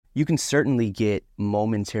you can certainly get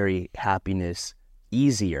momentary happiness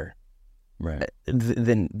easier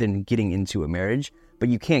than getting into a marriage, but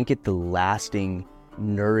you can't get the lasting,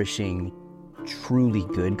 nourishing, truly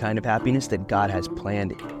good kind of happiness that God has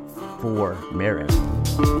planned for marriage.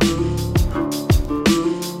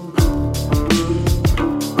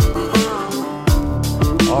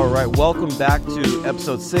 All right, welcome back to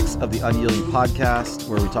episode 6 of the Unyielding Podcast,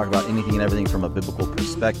 where we talk about anything and everything from a biblical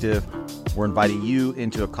perspective. We're inviting you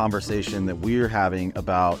into a conversation that we're having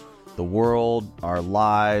about the world, our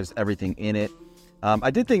lives, everything in it.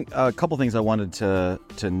 I did think a couple things I wanted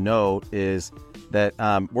to note is that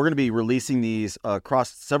we're going to be releasing these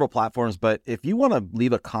across several platforms, but if you want to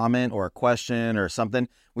leave a comment or a question or something,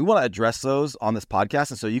 we want to address those on this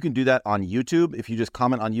podcast. And so you can do that on YouTube. If you just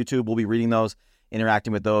comment on YouTube, we'll be reading those,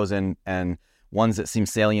 interacting with those, and ones that seem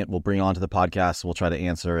salient we'll bring onto the podcast. We'll try to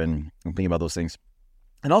answer and think about those things.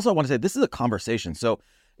 And also I want to say this is a conversation. So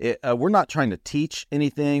we're not trying to teach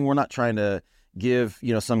anything. We're not trying to give,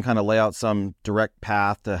 some kind of layout, some direct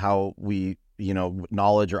path to how we,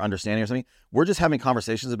 knowledge or understanding or something. We're just having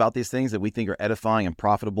conversations about these things that we think are edifying and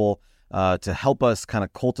profitable to help us kind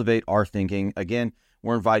of cultivate our thinking. Again,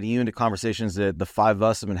 we're inviting you into conversations that the five of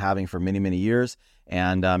us have been having for many, many years,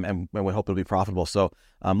 and we hope it'll be profitable. So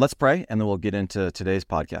let's pray, and then we'll get into today's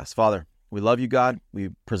podcast. Father, we love you, God. We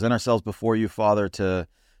present ourselves before you, Father, to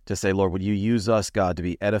say, Lord, would you use us, God, to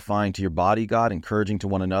be edifying to your body, God, encouraging to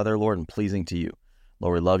one another, Lord, and pleasing to you.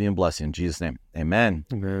 Lord, we love you and bless you in Jesus' name. Amen.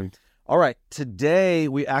 Amen. All right. Today,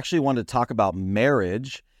 we actually wanted to talk about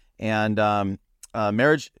marriage, and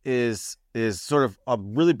marriage is sort of a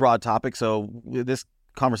really broad topic. So this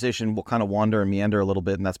conversation will kind of wander and meander a little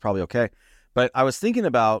bit, and that's probably okay. But I was thinking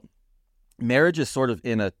about marriage is sort of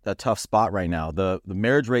in a tough spot right now. The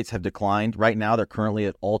marriage rates have declined. Right now, they're currently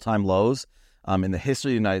at all-time lows in the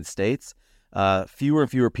history of the United States. Fewer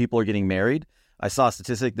and fewer people are getting married. I saw a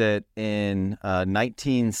statistic that in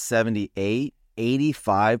 1978,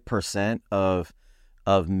 85% of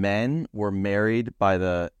men were married by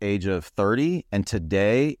the age of 30, and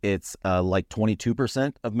today it's like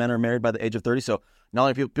 22% of men are married by the age of 30. So not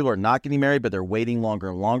only people are not getting married, but they're waiting longer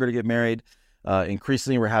and longer to get married.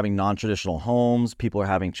 Increasingly, we're having non-traditional homes. People are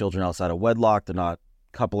having children outside of wedlock. They're not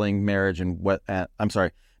coupling marriage and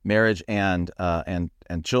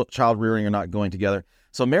child rearing are not going together.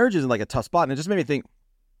 So marriage is in like a tough spot, and it just made me think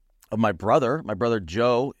of my brother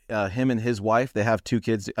Joe. Him and his wife, they have 2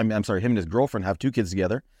 kids. Him and his girlfriend have 2 kids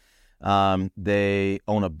together. They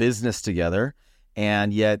own a business together,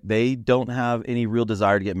 and yet they don't have any real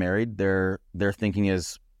desire to get married. Their thinking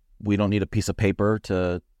is, we don't need a piece of paper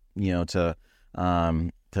to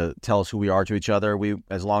tell us who we are to each other.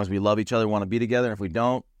 As long as we love each other, we want to be together. And if we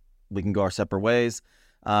don't, we can go our separate ways.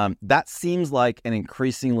 That seems like an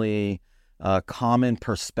increasingly common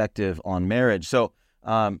perspective on marriage. So,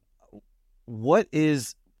 what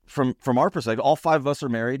is from our perspective? All 5 of us are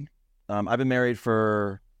married. I've been married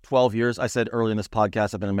for 12 years. I said earlier in this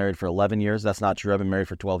podcast I've been married for 11 years. That's not true. I've been married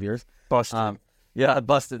for 12 years. Busted. Yeah,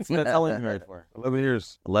 busted. Smith, how long have you been married for? 11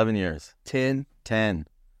 years. 11 years. 10.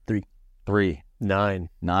 3. 9.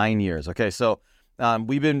 9 years. Okay, so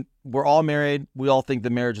we're all married. We all think that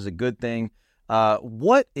marriage is a good thing.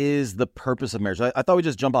 What is the purpose of marriage? I thought we'd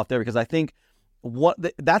just jump off there because I think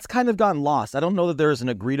that's kind of gotten lost. I don't know that there is an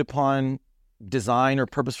agreed upon design or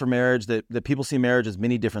purpose for marriage, that people see marriage as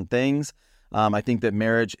many different things. I think that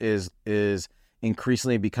marriage is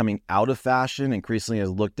increasingly becoming out of fashion, increasingly is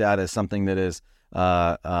looked at as something that is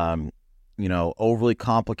overly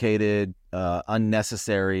complicated,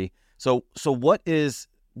 unnecessary. So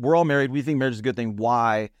we're all married. We think marriage is a good thing.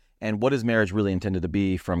 Why? And what is marriage really intended to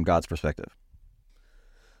be from God's perspective?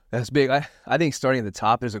 That's big. I think starting at the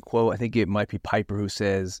top, there's a quote, I think it might be Piper, who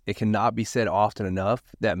says, it cannot be said often enough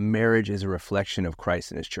that marriage is a reflection of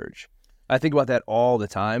Christ and his church. I think about that all the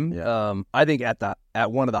time. Yeah. I think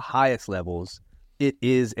at one of the highest levels, it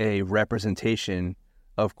is a representation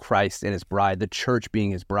of Christ and his bride, the church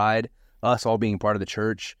being his bride, us all being part of the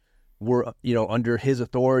church. We're, under his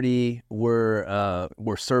authority. We're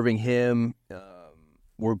serving him.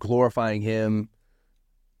 We're glorifying him,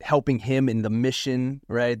 helping him in the mission,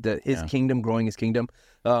 right? His kingdom, growing his kingdom.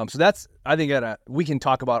 So that's, I think, we can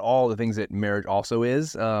talk about all the things that marriage also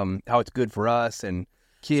is, how it's good for us and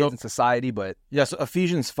kids and society. But so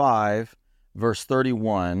Ephesians 5, verse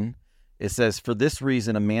 31, it says, "For this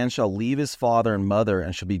reason, a man shall leave his father and mother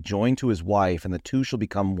and shall be joined to his wife, and the two shall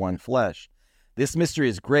become one flesh. This mystery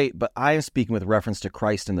is great, but I am speaking with reference to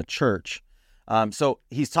Christ and the church." So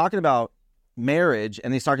he's talking about marriage,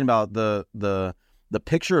 and he's talking about the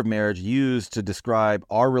picture of marriage used to describe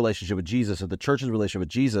our relationship with Jesus, or the church's relationship with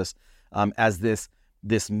Jesus, as this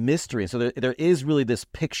this mystery. So there is really this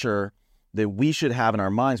picture that we should have in our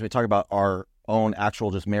minds when we talk about our own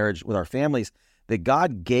actual just marriage with our families, that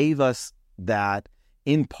God gave us that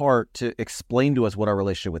in part to explain to us what our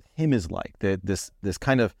relationship with him is like. That this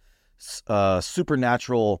kind of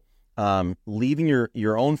supernatural leaving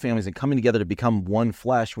your own families and coming together to become one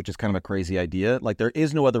flesh, which is kind of a crazy idea. Like there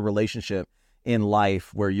is no other relationship in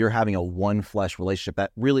life where you're having a one flesh relationship.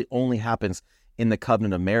 That really only happens in the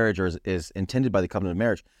covenant of marriage, or is intended by the covenant of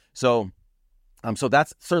marriage. So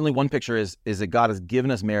that's certainly one picture, is that God has given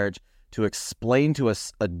us marriage to explain to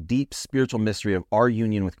us a deep spiritual mystery of our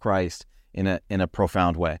union with Christ in a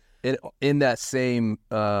profound way. In that same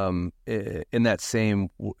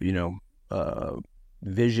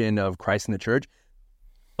vision of Christ in the church,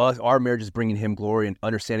 our marriage is bringing him glory and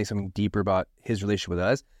understanding something deeper about his relationship with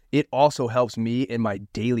us. It also helps me in my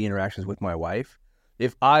daily interactions with my wife.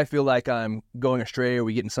 If I feel like I'm going astray or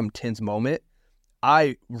we get in some tense moment,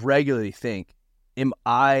 I regularly think, am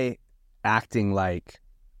I acting like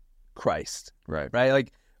Christ? Right.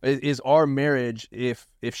 Like, is our marriage, if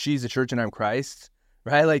she's the church and I'm Christ,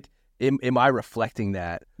 right? Like, am I reflecting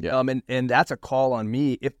that? Yeah. And that's a call on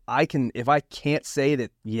me. If I can't say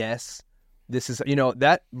that, yes, this is,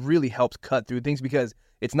 that really helps cut through things, because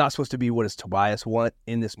it's not supposed to be what does Tobias want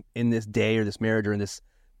in this day or this marriage or in this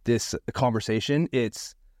conversation.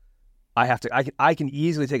 It's, I can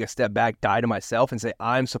easily take a step back, die to myself, and say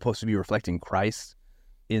I'm supposed to be reflecting Christ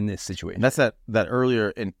in this situation. And that's that earlier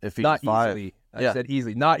in Ephesians not 5. Easily. I said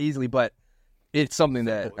easily, not easily, but it's something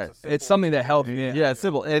that something that helps me. Yeah, it's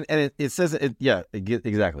simple, and it says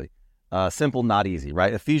exactly. Simple, not easy,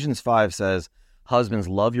 right? Ephesians 5 says, "Husbands,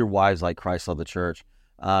 love your wives like Christ loved the church,"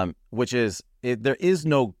 which is there is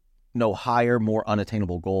no higher, more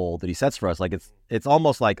unattainable goal that he sets for us. Like it's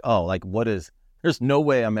almost like, there's no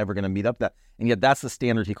way I'm ever going to meet up that, and yet that's the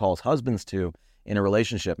standard he calls husbands to in a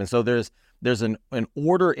relationship. And so there's an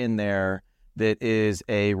order in there that is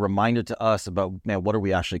a reminder to us about, man, what are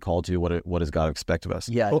we actually called to? What does God expect of us?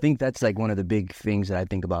 Yeah, I think that's like one of the big things that I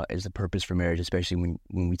think about as the purpose for marriage, especially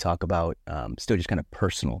when we talk about still just kind of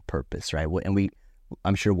personal purpose, right? And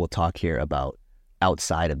I'm sure we'll talk here about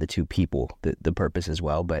outside of the two people, the purpose as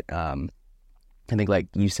well. But I think, like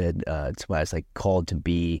you said, Tobias, like called to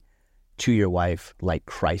be to your wife like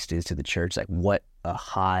Christ is to the church. Like, what a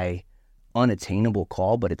high, unattainable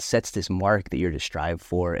call, but it sets this mark that you're to strive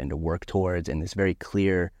for and to work towards, and this very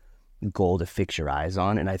clear goal to fix your eyes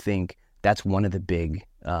on. And I think that's one of the big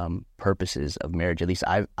purposes of marriage, at least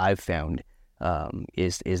I've found,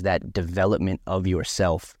 is that development of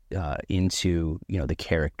yourself into the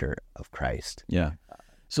character of Christ. Yeah.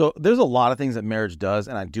 So there's a lot of things that marriage does,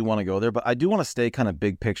 and I do want to go there, but I do want to stay kind of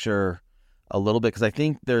big picture a little bit, because I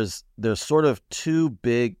think there's sort of two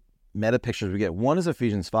big meta pictures we get. One is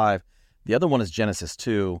Ephesians 5. The other one is Genesis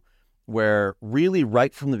 2, where really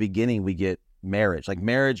right from the beginning we get marriage. Like,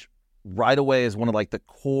 marriage right away is one of like the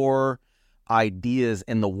core ideas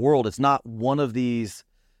in the world. It's not one of these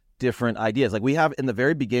different ideas. Like, we have in the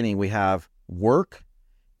very beginning, we have work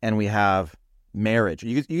and we have marriage.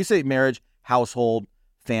 You say marriage, household,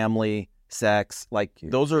 family, sex, like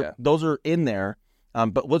those are in there.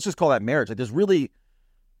 But let's just call that marriage. Like, there's really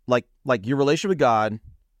like your relationship with God,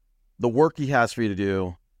 the work he has for you to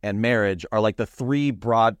do, and marriage are like the three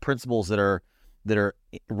broad principles that are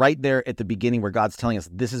right there at the beginning, where God's telling us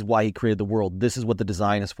this is why he created the world. This is what the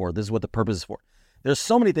design is for. This is what the purpose is for. There's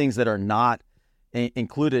so many things that are not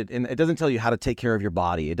included, and it doesn't tell you how to take care of your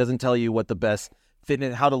body. It doesn't tell you what the best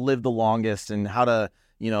fitness, how to live the longest, and how to,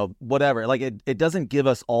 whatever. Like, it doesn't give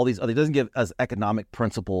us all these other, it doesn't give us economic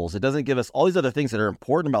principles. It doesn't give us all these other things that are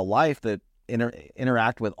important about life that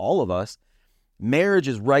interact with all of us. Marriage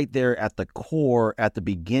is right there at the core, at the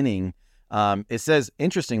beginning. It says,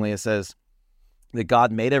 interestingly, that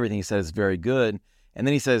God made everything. He says it's very good. And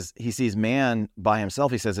then he says he sees man by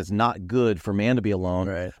himself. He says it's not good for man to be alone.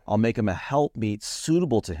 Right. I'll make him a helpmeet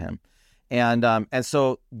suitable to him. And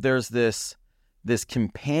so there's this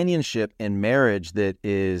companionship in marriage that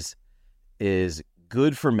is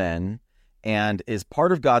good for men and is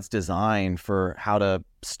part of God's design for how to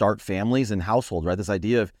start families and households, right? This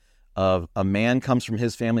idea of a man comes from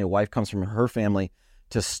his family, a wife comes from her family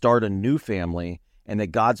to start a new family, and that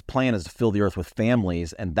God's plan is to fill the earth with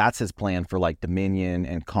families, and that's his plan for like dominion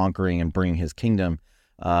and conquering and bringing his kingdom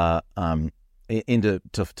into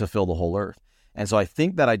to fill the whole earth. And so I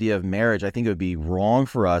think that idea of marriage, I think it would be wrong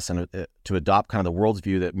for us and to adopt kind of the world's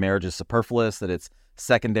view that marriage is superfluous, that it's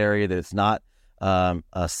secondary, that it's not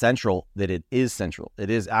central, that it is central. It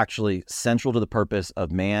is actually central to the purpose of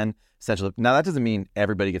man. Essentially. Now, that doesn't mean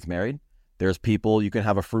everybody gets married. There's people, you can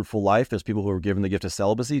have a fruitful life. There's people who are given the gift of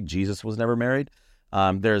celibacy. Jesus was never married.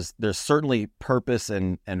 There's certainly purpose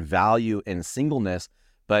and value in singleness,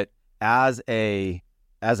 but as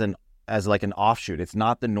like an offshoot, it's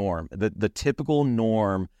not the norm. The typical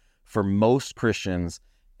norm for most Christians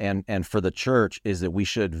and for the church is that we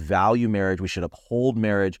should value marriage. We should uphold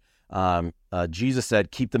marriage. Jesus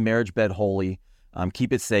said, keep the marriage bed holy,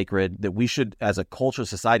 keep it sacred, that we should, as a culture,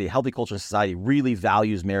 society, a healthy culture society, really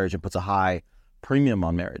values marriage and puts a high premium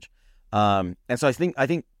on marriage. And so I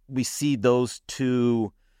think we see those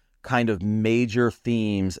two kind of major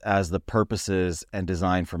themes as the purposes and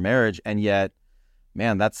design for marriage. And yet,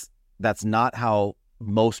 man, that's not how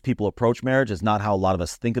most people approach marriage. It's not how a lot of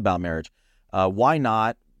us think about marriage. Why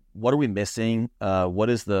not? What are we missing? What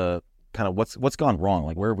is the kind of what's gone wrong?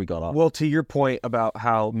 Like, where have we got off? Well, to your point about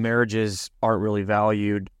how marriages aren't really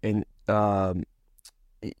valued, and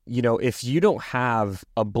if you don't have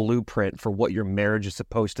a blueprint for what your marriage is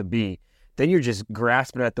supposed to be, then you're just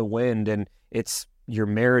grasping at the wind, and your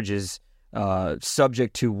marriage is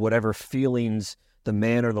subject to whatever feelings the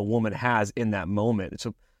man or the woman has in that moment.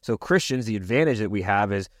 So Christians, the advantage that we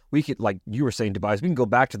have is we could, like you were saying, Tobias, we can go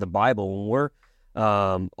back to the Bible when we're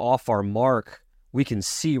off our mark. We can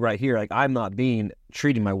see right here, like, I'm not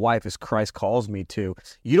treating my wife as Christ calls me to.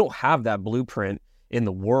 You don't have that blueprint in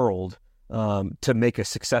the world to make a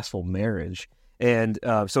successful marriage. And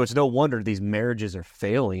so it's no wonder these marriages are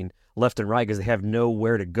failing left and right, because they have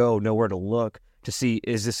nowhere to go, nowhere to look to see,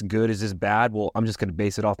 is this good, is this bad? Well, I'm just going to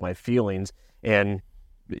base it off my feelings, and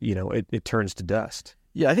it turns to dust.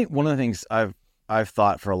 Yeah, I think one of the things I've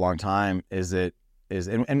thought for a long time is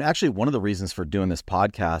and actually one of the reasons for doing this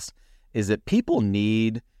podcast is that people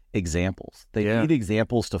need examples. They need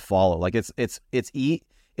examples to follow. Like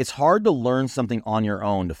it's hard to learn something on your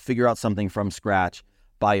own, to figure out something from scratch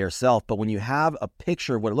by yourself. But when you have a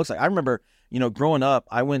picture of what it looks like, I remember, growing up,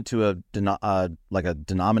 I went to a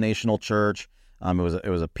denominational church. It was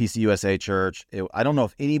a PCUSA church. I don't know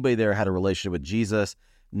if anybody there had a relationship with Jesus.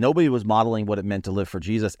 Nobody was modeling what it meant to live for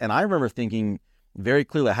Jesus. And I remember thinking very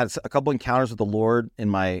clearly, I had a couple encounters with the Lord in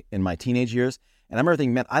my teenage years. And I remember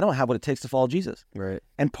thinking, man, I don't have what it takes to follow Jesus. Right.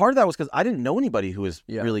 And part of that was because I didn't know anybody who was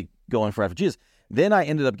really going for after Jesus. Then I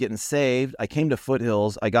ended up getting saved. I came to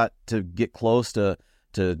Foothills. I got to get close to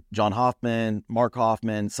John Hoffman, Mark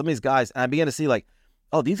Hoffman, some of these guys. And I began to see, like,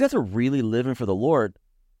 oh, these guys are really living for the Lord.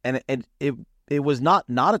 And it was not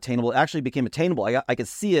attainable. It actually became attainable. I could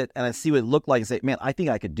see it, and I see what it looked like and say, man, I think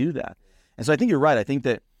I could do that. And so I think you're right. I think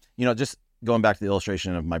that, just going back to the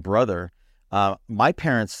illustration of my brother, my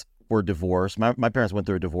parents were divorced. My parents went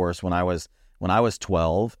through a divorce when I was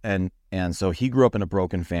 12, and so he grew up in a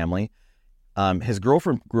broken family. His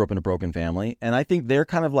girlfriend grew up in a broken family, and I think they're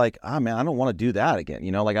kind of like, man, I don't want to do that again.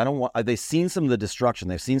 Like, I don't want. They've seen some of the destruction,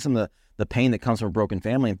 they've seen some of the pain that comes from a broken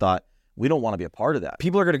family, and thought, we don't want to be a part of that.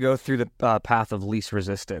 People are going to go through the path of least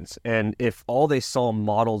resistance, and if all they saw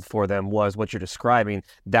modeled for them was what you're describing,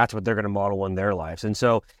 that's what they're going to model in their lives. And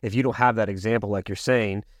so, if you don't have that example, like you're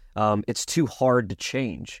saying, it's too hard to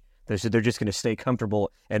change. They're just going to stay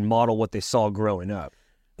comfortable and model what they saw growing up.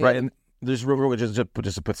 Right, and there's just to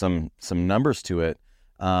put some numbers to it.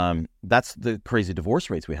 That's the crazy divorce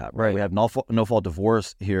rates we have. Right, we have no fault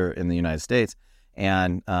divorce here in the United States,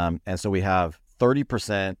 and so we have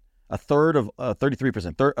 30%, a third of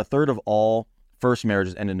 33%, a third of all first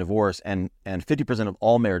marriages end in divorce, and 50% of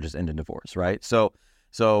all marriages end in divorce. Right, so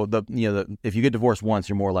if you get divorced once,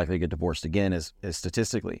 you're more likely to get divorced again, is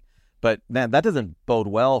statistically. But man, that doesn't bode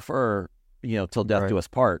well for till death do us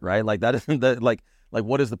part, right? Like that isn't that like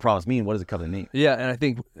what does the promise mean? What does the covenant mean? Yeah, and I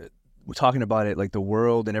think we're talking about it, like the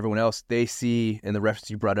world and everyone else, they see, in the reference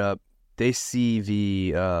you brought up, they see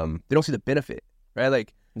they don't see the benefit, right?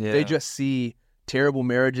 Like they just see terrible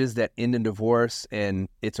marriages that end in divorce, and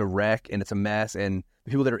it's a wreck and it's a mess, and the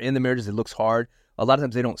people that are in the marriages, it looks hard. A lot of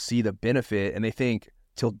times they don't see the benefit, and they think,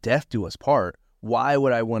 till death do us part. Why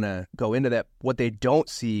would I want to go into that? What they don't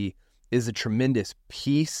see is a tremendous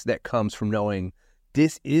peace that comes from knowing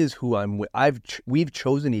this is who I'm with. We've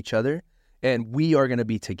chosen each other, and we are going to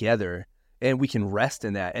be together, and we can rest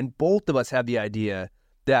in that. And both of us have the idea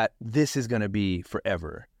that this is going to be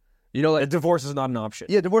forever. Like, divorce is not an option.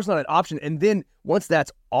 Yeah, divorce is not an option. And then once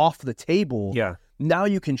that's off the table, now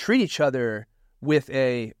you can treat each other with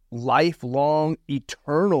a lifelong,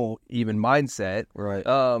 eternal, even mindset. Right.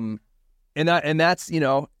 And that's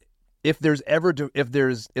if there's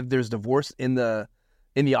divorce in the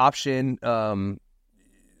option, well,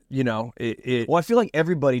 I feel like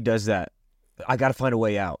everybody does that. I got to find a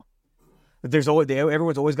way out.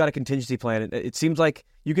 Everyone's always got a contingency plan. It seems like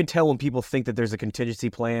you can tell when people think that there's a contingency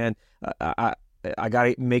plan. I got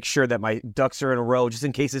to make sure that my ducks are in a row just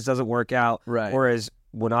in case this doesn't work out. Right. Whereas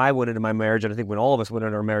when I went into my marriage, and I think when all of us went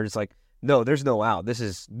into our marriage, it's like, no, there's no out. This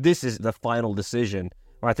is the final decision.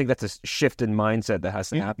 Or I think that's a shift in mindset that has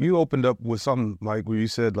to happen. You opened up with something, Mike, where you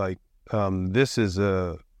said like, this is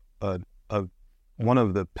one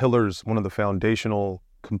of the pillars, one of the foundational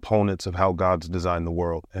components of how God's designed the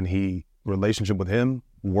world, and relationship with Him,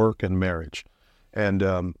 work, and marriage. And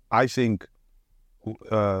I think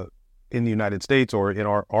in the United States or in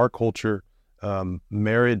our culture,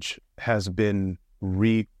 marriage has been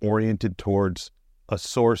reoriented towards a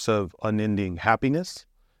source of unending happiness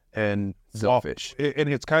and selfish. And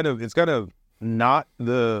it's kind of not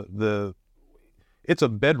it's a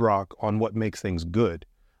bedrock on what makes things good,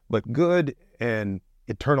 but good and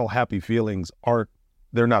eternal happy feelings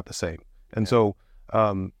they're not the same. And so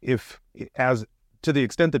to the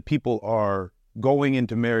extent that people are going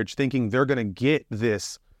into marriage thinking they're going to get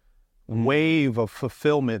this wave of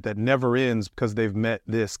fulfillment that never ends because they've met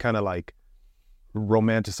this kind of like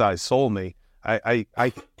romanticized soulmate,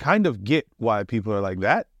 I kind of get why people are like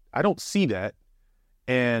that. I don't see that.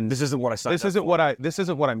 And This isn't what I signed this up isn't for. this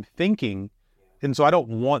isn't what I'm thinking. And so I don't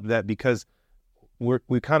want that, because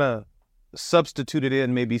we kind of substituted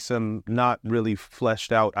in maybe some not really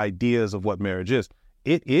fleshed out ideas of what marriage is.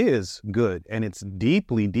 It is good, and it's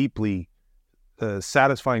deeply, deeply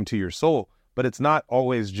satisfying to your soul, but it's not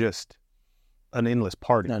always just an endless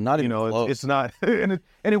party. No, not even close. It's not, and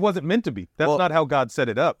it wasn't meant to be. That's not how God set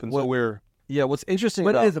it up. And so we're What's interesting,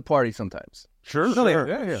 But but it is a party sometimes.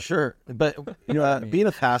 sure. Sure. But, being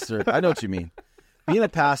a pastor, I know what you mean. Being a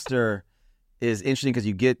pastor is interesting because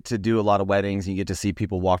you get to do a lot of weddings and you get to see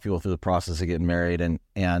people, walk people through the process of getting married. And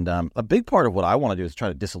a big part of what I want to do is try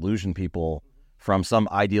to disillusion people from some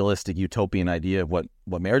idealistic utopian idea of what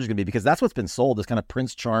marriage is going to be, because that's what's been sold, this kind of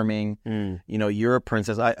Prince Charming, you're a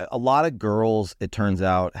princess. A lot of girls, it turns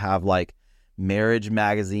out, have like marriage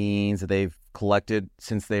magazines that they've collected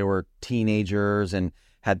since they were teenagers and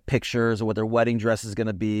had pictures of what their wedding dress is going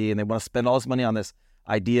to be, and they want to spend all this money on this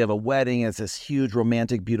idea of a wedding, and it's this huge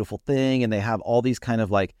romantic beautiful thing, and they have all these kind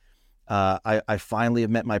of like I finally have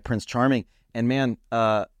met my Prince Charming. And man,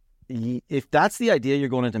 if that's the idea you're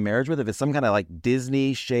going into marriage with, if it's some kind of like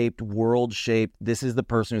Disney shaped, world shaped, this is the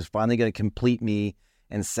person who's finally going to complete me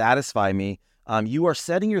and satisfy me, you are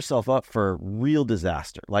setting yourself up for real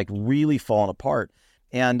disaster, like really falling apart.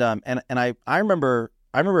 And I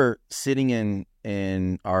remember sitting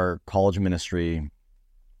in our college ministry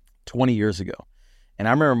 20 years ago, and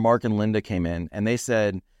I remember Mark and Linda came in and they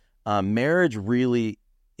said, marriage really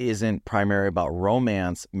isn't primarily about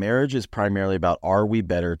romance. Marriage is primarily about, are we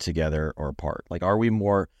better together or apart? Like, can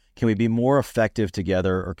we be more effective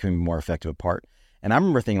together, or can we be more effective apart? And I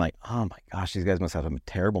remember thinking like, oh my gosh, these guys must have a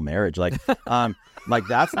terrible marriage. Like, like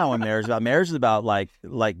that's not what marriage is about. Marriage is about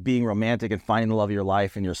like being romantic and finding the love of your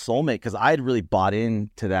life and your soulmate. Because I had really bought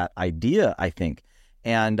into that idea, I think.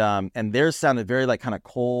 And theirs sounded very like kind of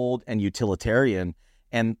cold and utilitarian.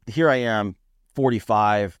 And here I am,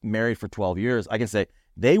 45, married for 12 years. I can say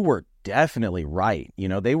they were definitely right.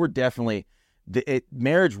 They were definitely,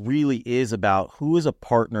 marriage really is about who is a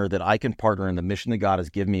partner that I can partner in the mission that God has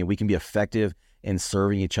given me, and we can be effective in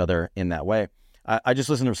serving each other in that way. I just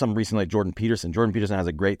listened to something recently, like Jordan Peterson. Jordan Peterson has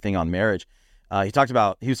a great thing on marriage. He was talking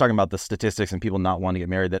about the statistics and people not wanting to get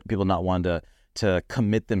married, that people not wanting to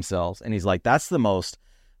commit themselves. And he's like, that's the most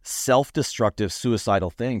self-destructive, suicidal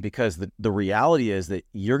thing, because the reality is that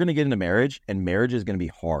you're going to get into marriage, and marriage is going to be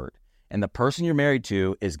hard. And the person you're married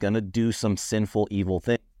to is going to do some sinful, evil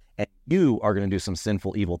thing. And you are going to do some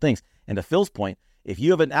sinful, evil things. And to Phil's point, if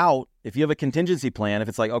you have an out, if you have a contingency plan, if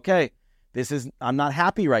it's like, okay, I'm not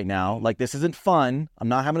happy right now, like this isn't fun, I'm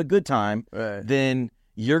not having a good time, right, then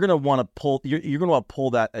you're going to want to pull, you're going to want to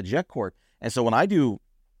pull that eject cord. And so when I do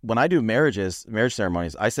marriage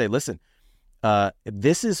ceremonies, I say, listen,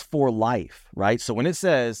 this is for life, right? So when it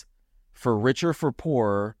says for richer, for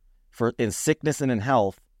poorer, for in sickness and in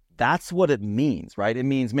health, that's what it means, right? It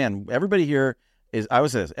means, man, everybody here is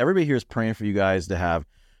praying for you guys to have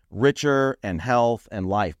richer and health and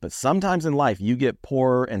life. But sometimes in life, you get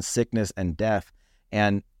poorer and sickness and death,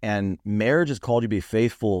 and marriage is called you to be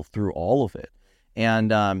faithful through all of it.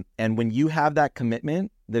 And when you have that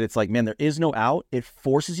commitment that it's like, man, there is no out, it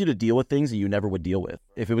forces you to deal with things that you never would deal with.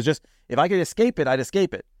 If I could escape it, I'd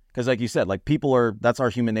escape it. Because like you said, like that's our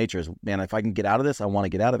human nature is, man, if I can get out of this, I want to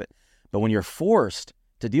get out of it. But when you're forced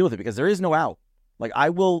to deal with it, because there is no out, like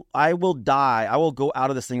I will die, I will go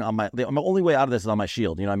out of this thing my only way out of this is on my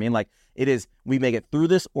shield. You know what I mean? Like it is, we make it through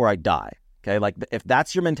this or I die. Okay. Like if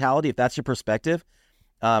that's your mentality, if that's your perspective,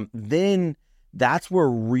 then that's where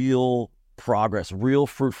real progress, real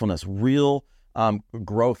fruitfulness, real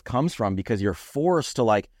growth comes from, because you're forced to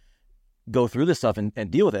like go through this stuff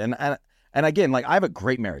and deal with it. And again, like I have a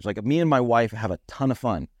great marriage. Like me and my wife have a ton of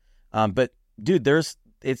fun. But dude,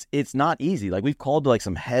 it's not easy. Like we've called to like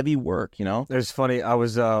some heavy work, you know? There's funny. I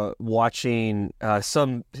was watching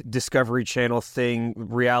some Discovery Channel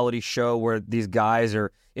reality show where these guys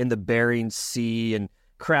are in the Bering Sea and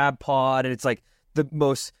crab pod, and it's like the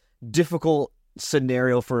most difficult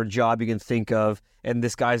scenario for a job you can think of. And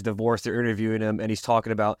this guy's divorced. They're interviewing him, and he's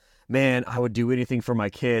talking about, man, I would do anything for my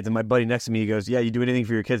kids. And my buddy next to me, he goes, yeah, you do anything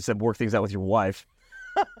for your kids except work things out with your wife.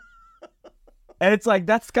 And it's like,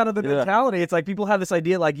 that's kind of the mentality. It's like people have this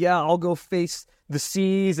idea like, yeah, I'll go face the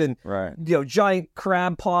seas and, giant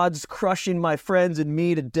crab pods crushing my friends and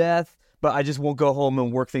me to death, but I just won't go home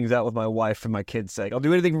and work things out with my wife for my kids' sake. I'll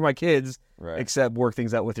do anything for my kids except work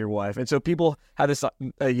things out with your wife. And so people have this,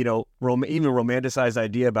 even romanticized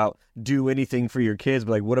idea about do anything for your kids,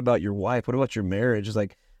 but like, what about your wife? What about your marriage? It's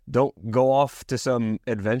like, don't go off to some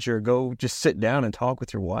adventure. Go just sit down and talk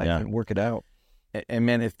with your wife and work it out. And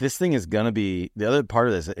man, if this thing is going to be, the other part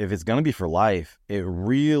of this, if it's going to be for life, it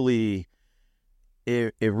really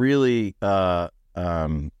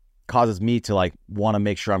causes me to like want to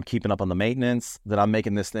make sure I'm keeping up on the maintenance, that I'm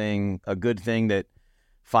making this thing a good thing, that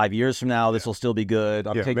 5 years from now, this will still be good.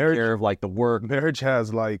 I'm taking care of like the work. Marriage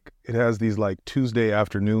has these like Tuesday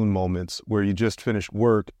afternoon moments where you just finished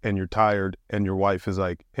work and you're tired and your wife is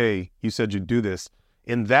like, hey, you said you'd do this.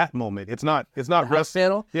 In that moment, it's not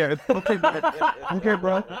wrestling. Yeah, it's okay, okay,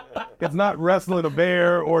 bro. It's not wrestling a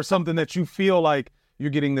bear or something that you feel like you're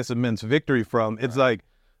getting this immense victory from. It's like,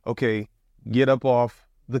 okay, get up off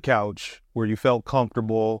the couch where you felt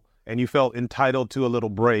comfortable and you felt entitled to a little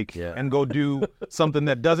break and go do something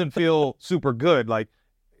that doesn't feel super good, like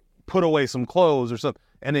put away some clothes or something.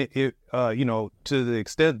 And it to the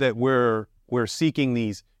extent that we're seeking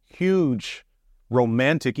these huge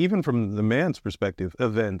romantic, even from the man's perspective,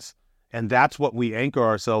 events, and that's what we anchor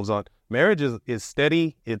ourselves on. Marriage is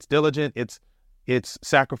steady, it's diligent, it's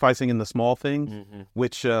sacrificing in the small things,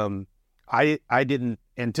 which I didn't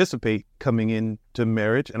anticipate coming into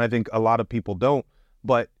marriage, and I think a lot of people don't,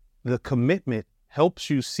 but the commitment helps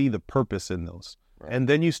you see the purpose in those. And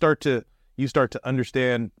then you start to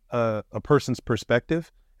understand a person's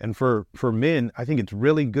perspective. And for men, I think it's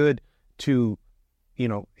really good to,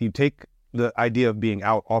 you take the idea of being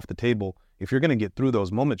out off the table. If you're going to get through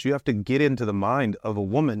those moments, you have to get into the mind of a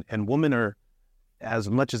woman, and women are, as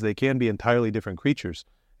much as they can be, entirely different creatures.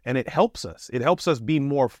 And it helps us. It helps us be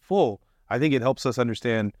more full. I think it helps us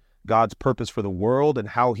understand God's purpose for the world and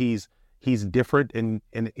how he's different. And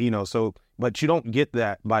so, but you don't get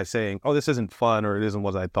that by saying, oh, this isn't fun, or it isn't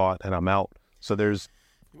what I thought, and I'm out. So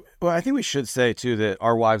Well, I think we should say, too, that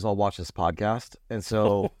our wives all watch this podcast. And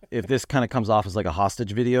so if this kind of comes off as like a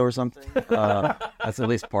hostage video or something, that's at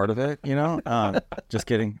least part of it, Just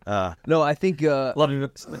kidding. No, I think I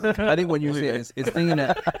think when you say it's thinking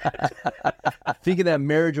that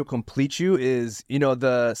marriage will complete you is,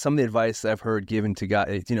 some of the advice I've heard given to God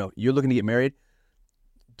is, you're looking to get married,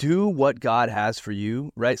 do what God has for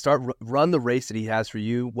you, right? Run the race that he has for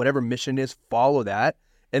you. Whatever mission is, follow that.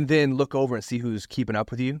 And then look over and see who's keeping up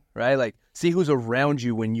with you, right? Like, see who's around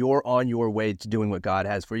you when you're on your way to doing what God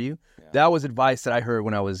has for you. Yeah. That was advice that I heard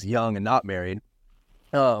when I was young and not married.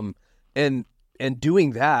 And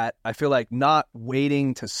doing that, I feel like not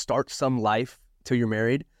waiting to start some life till you're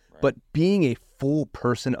married, but being a full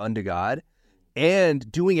person unto God and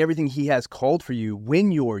doing everything he has called for you when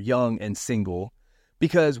you're young and single.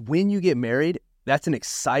 Because when you get married, that's an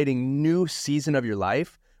exciting new season of your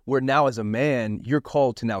life, where now as a man, you're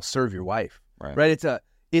called to now serve your wife, right?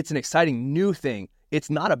 It's an exciting new thing. It's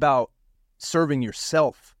not about serving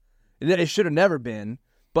yourself. It should have never been,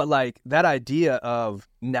 but like that idea of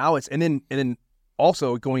now and then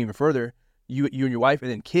also going even further, you and your wife and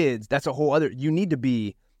then kids, that's a whole other, you need to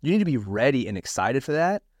be ready and excited for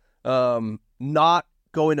that. Not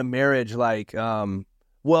go into marriage like, I'm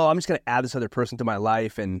just going to add this other person to my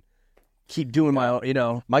life and keep doing my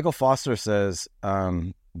own, Michael Foster says,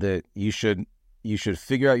 that you should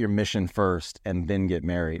figure out your mission first and then get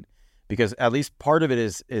married, because at least part of it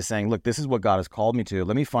is saying, look, this is what God has called me to.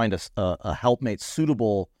 Let me find a helpmate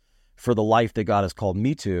suitable for the life that God has called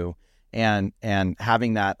me to, and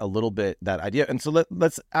having that a little bit, that idea. And so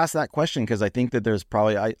let's ask that question, because I think that there's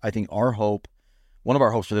probably, I think our hope, one of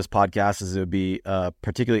our hopes for this podcast is it would be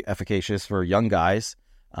particularly efficacious for young guys,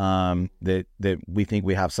 that we think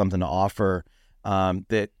we have something to offer,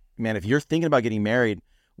 that, man, if you're thinking about getting married,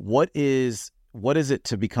 what is it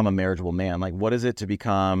to become a marriageable man? Like, what is it to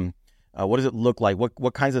become, what does it look like?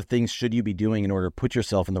 What kinds of things should you be doing in order to put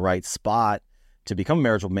yourself in the right spot to become a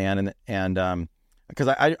marriageable man? And because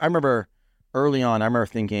I remember early on, I remember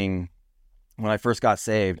thinking, when I first got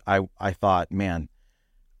saved, I thought, man,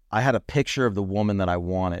 I had a picture of the woman that I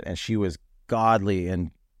wanted, and she was godly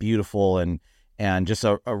and beautiful and just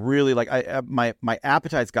a really like my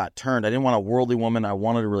appetites got turned. I didn't want a worldly woman. I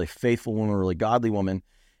wanted a really faithful woman, a really godly woman.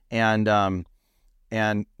 And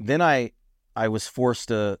then I was forced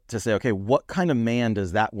to say, okay, what kind of man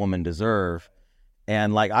does that woman deserve?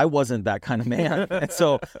 And like, I wasn't that kind of man. And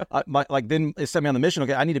so then it set me on the mission.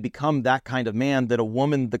 Okay, I need to become that kind of man,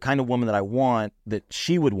 the kind of woman that I want, that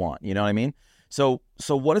she would want. You know what I mean? So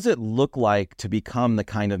what does it look like to become the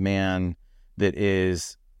kind of man that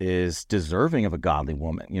is deserving of a godly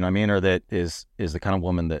woman? You know what I mean? Or that is the kind of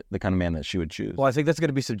woman the kind of man that she would choose? Well, I think that's going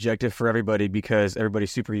to be subjective for everybody because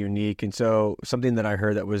everybody's super unique. And so something that I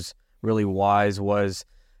heard that was really wise was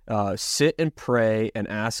sit and pray and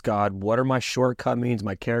ask God, what are my shortcomings,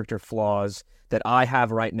 my character flaws that I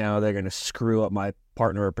have right now that are going to screw up my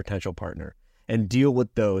partner or potential partner, and deal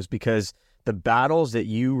with those, because the battles that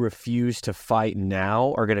you refuse to fight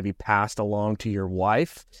now are going to be passed along to your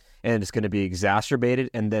wife, and it's going to be exacerbated,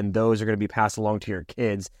 and then those are going to be passed along to your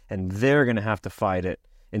kids, and they're going to have to fight it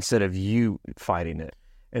instead of you fighting it.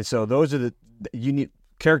 And so those are the you need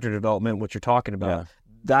character development, what you're talking about. Yeah.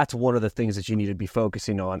 That's one of the things that you need to be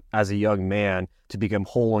focusing on as a young man to become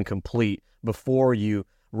whole and complete before you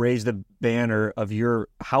raise the banner of your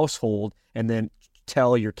household and then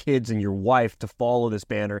tell your kids and your wife to follow this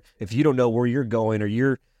banner. If you don't know where you're going, or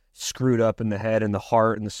you're screwed up in the head and the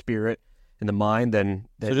heart and the spirit and the mind, then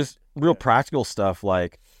So just real practical stuff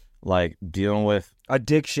like dealing with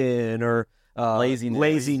addiction or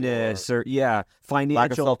laziness or financial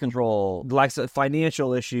lack of self-control,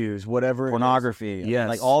 financial issues, whatever, pornography, yes,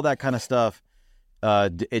 like all that kind of stuff.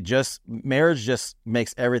 Marriage just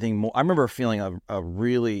makes everything more. I remember feeling a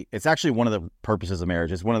really, it's actually one of the purposes of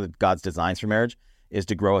marriage. It's one of God's designs for marriage is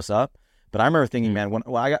to grow us up. But I remember thinking, man,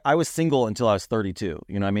 I was single until I was 32,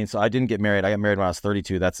 you know what I mean? So I didn't get married. I got married when I was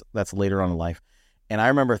 32. That's later on in life. And I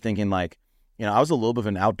remember thinking, like, you know, I was a little bit of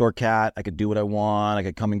an outdoor cat. I could do what I want. I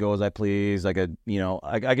could come and go as I please. I could, you know,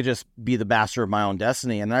 I could just be the master of my own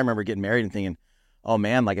destiny. And then I remember getting married and thinking, oh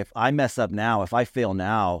man, like if I mess up now, if I fail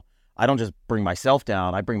now, I don't just bring myself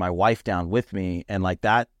down, I bring my wife down with me. And like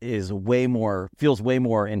that is feels way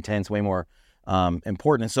more intense, way more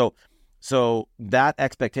important. And so that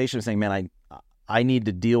expectation of saying, man, I need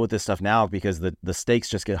to deal with this stuff now because the stakes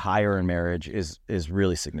just get higher in marriage is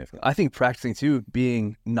really significant. I think practicing too,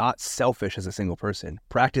 being not selfish as a single person.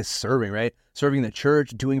 Practice serving, right? Serving the church,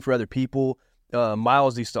 doing for other people.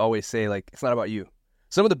 Miles used to always say, like, it's not about you.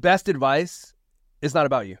 Some of the best advice is not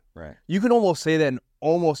about you. Right. You can almost say that in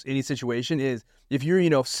almost any situation is if you're, you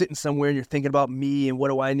know, sitting somewhere and you're thinking about me and what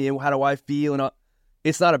do I need and how do I feel and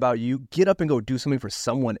it's not about you. Get up and go do something for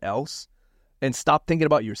someone else. And stop thinking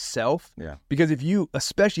about yourself. Yeah. Because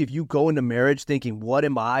especially if you go into marriage thinking, what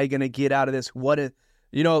am I going to get out of this? And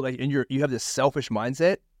you have this selfish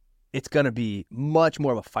mindset, it's going to be much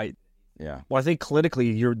more of a fight. Yeah. Well, I think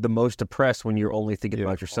clinically you're the most depressed when you're only thinking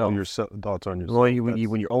about yourself. Thoughts on yourself. When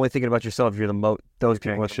you're only thinking about yourself, you're those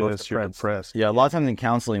people are the most you're depressed. depressed. Yeah, a lot of times in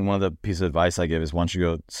counseling, one of the pieces of advice I give is why don't you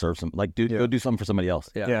go serve go do something for somebody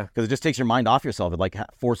else. Yeah. Because it just takes your mind off yourself. It like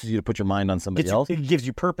forces you to put your mind on somebody else. It gives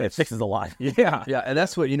you purpose. It fixes a lot. Yeah. Yeah, and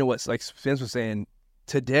that's what, you know, what's like Spence was saying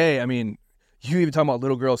today. I mean, you even talking about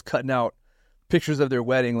little girls cutting out pictures of their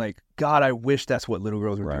wedding. Like, God, I wish that's what little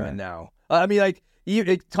girls were doing now. I mean, like,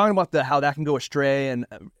 talking about how that can go astray and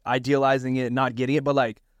idealizing it, not getting it, but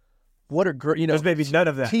like, what are there's maybe none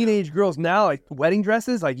of that. Teenage girls now, like wedding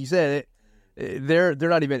dresses, like you said, they're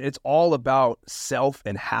not even. It's all about self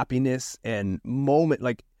and happiness and moment.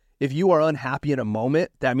 Like, if you are unhappy in a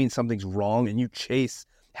moment, that means something's wrong, and you chase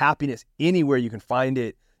happiness anywhere you can find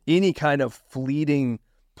it, any kind of fleeting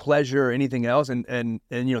pleasure or anything else, and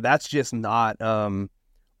you know that's just not.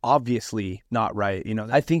 Obviously not right, you know.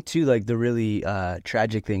 I think too, like the really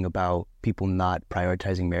tragic thing about people not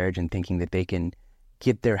prioritizing marriage and thinking that they can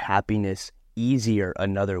get their happiness easier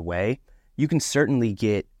another way. You can certainly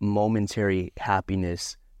get momentary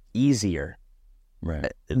happiness easier,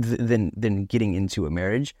 right, than getting into a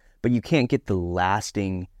marriage, but you can't get the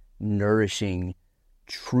lasting, nourishing,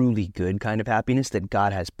 truly good kind of happiness that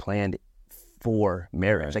God has planned for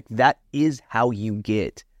marriage. Right. Like that is how you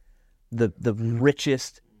get the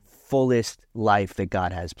richest, fullest life that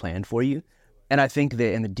God has planned for you. And I think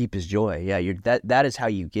that in the deepest joy, that is how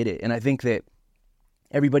you get it. And I think that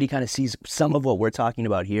everybody kind of sees some of what we're talking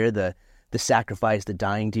about here, the sacrifice, the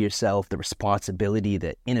dying to yourself, the responsibility,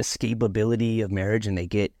 the inescapability of marriage, and they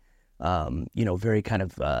get very kind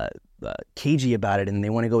of cagey about it, and they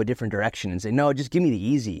want to go a different direction and say, no, just give me the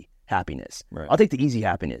easy happiness. Right. I'll take the easy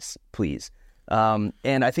happiness, please. And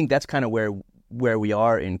I think that's kind of where where we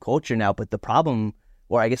are in culture now. But the problem,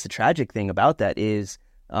 or I guess the tragic thing about that is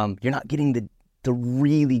you're not getting the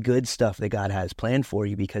really good stuff that God has planned for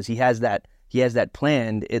you, because he has that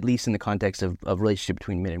planned, at least in the context of relationship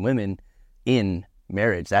between men and women in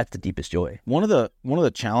marriage. That's the deepest joy. One of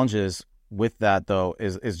the challenges with that, though,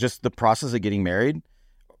 is just the process of getting married.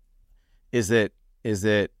 Is that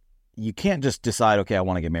you can't just decide, okay, I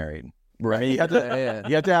want to get married. Right. I mean,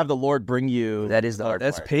 you have to have the Lord bring you. That is the hard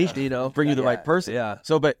part. That's patient, bring you the right person. Yeah.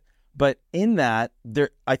 So, but in that,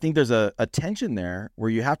 I think there's a tension there where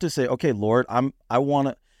you have to say, okay, Lord, I want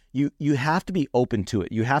to. You have to be open to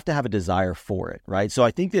it. You have to have a desire for it, right? So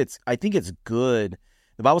I think it's good.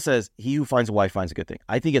 The Bible says, "He who finds a wife finds a good thing."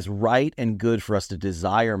 I think it's right and good for us to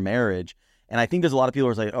desire marriage. And I think there's a lot of people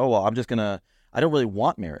who are like, "Oh, well, I don't really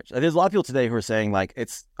want marriage." There's a lot of people today who are saying like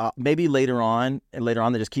it's maybe later on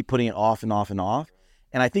they just keep putting it off and off and off.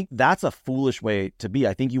 And I think that's a foolish way to be.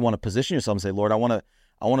 I think you want to position yourself and say, "Lord, I want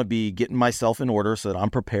to be getting myself in order so that I'm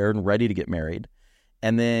prepared and ready to get married."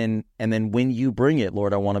 And then when you bring it,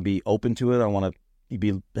 Lord, I want to be open to it. I want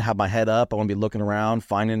to have my head up. I want to be looking around,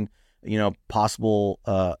 finding, possible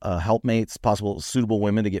helpmates, possible suitable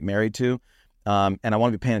women to get married to. And I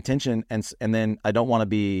want to be paying attention. And then I don't want to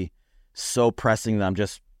be so pressing that I'm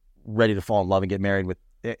just ready to fall in love and get married with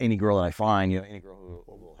any girl that I find, any girl who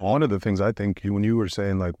will help. One of the things I think when you were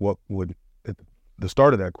saying like the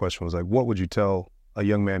start of that question was like, what would you tell a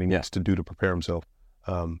young man he needs to do to prepare himself?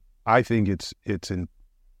 I think it's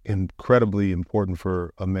incredibly important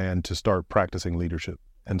for a man to start practicing leadership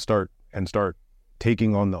and start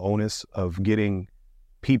taking on the onus of getting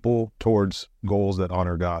people towards goals that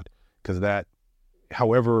honor God. Because that,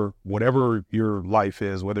 whatever your life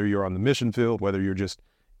is, whether you're on the mission field, whether you're just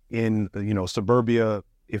in, suburbia,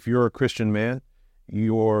 if you're a Christian man,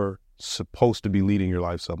 you're supposed to be leading your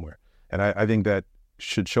life somewhere. And I think that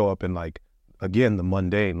should show up in like, again, the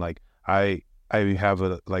mundane. Like I have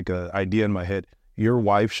a idea in my head. Your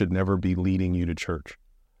wife should never be leading you to church.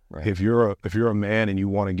 Right. If you're a man and you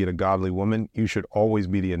want to get a godly woman, you should always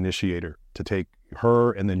be the initiator to take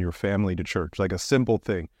her and then your family to church. Like a simple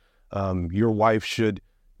thing. Your wife should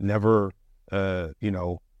never, I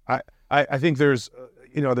think there's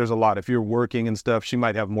a lot. If you're working and stuff, she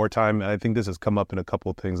might have more time. I think this has come up in a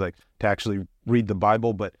couple of things, like to actually read the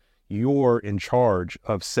Bible, but you're in charge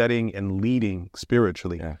of setting and leading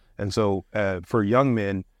spiritually. Yeah. And so for young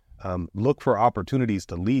men, look for opportunities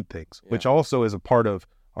to lead things, which also is a part of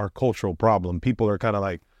our cultural problem. People are kind of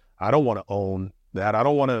like, I don't want to own that.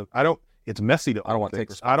 It's messy to, I don't want to take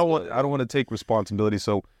responsibility. I don't want to take responsibility.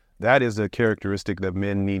 So that is a characteristic that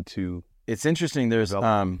men need to. It's interesting. There's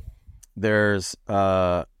in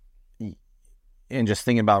just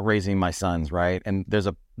thinking about raising my sons, right? And there's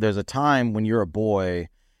a time when you're a boy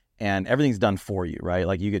and everything's done for you, right?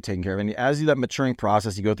 Like you get taken care of. And as you that maturing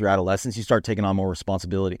process, you go through adolescence, you start taking on more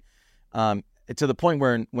responsibility. To the point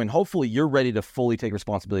where when hopefully you're ready to fully take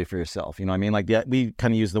responsibility for yourself. You know what I mean? Like we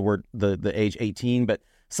kind of use the word, the age 18, but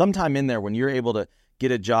sometime in there when you're able to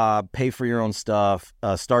get a job, pay for your own stuff,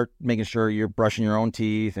 start making sure you're brushing your own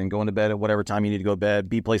teeth and going to bed at whatever time you need to go to bed,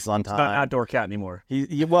 be places on time. It's not an outdoor cat anymore. No,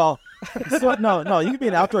 you can be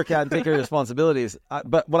an outdoor cat and take care of your responsibilities.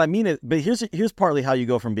 But what I mean is, here's partly how you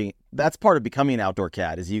go from being, that's part of becoming an outdoor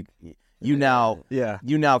cat is you now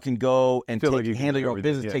can go and handle your own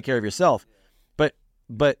business, take care of yourself.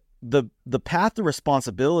 But the path to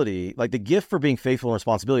responsibility, like the gift for being faithful and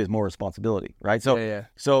responsibility is more responsibility, right? So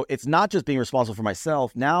so it's not just being responsible for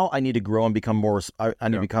myself. Now I need to grow and become more. I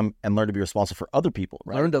need to become and learn to be responsible for other people,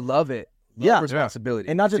 right? Learn to love it. Responsibility,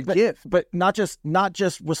 and not just gift, but not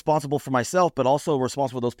just responsible for myself, but also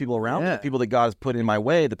responsible for those people around me, the people that God has put in my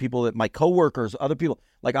way, the people that my coworkers, other people.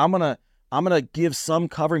 Like I'm gonna give some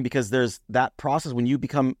covering because there's that process when you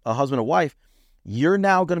become a husband or wife. You're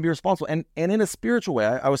now going to be responsible. And in a spiritual way,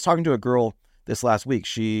 I was talking to a girl this last week.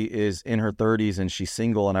 She is in her 30s and she's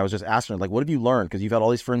single. And I was just asking her, like, what have you learned? Because you've had all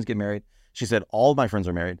these friends get married. She said, all of my friends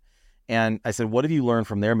are married. And I said, what have you learned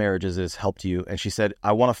from their marriages that has helped you? And she said,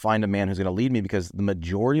 I want to find a man who's going to lead me because the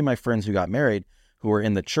majority of my friends who got married, who are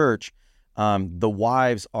in the church, the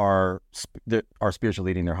wives are spiritually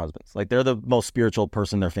leading their husbands. Like they're the most spiritual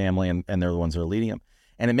person in their family and they're the ones that are leading them.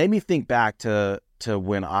 And it made me think back to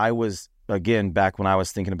when I was, again, back when I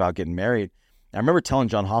was thinking about getting married. I remember telling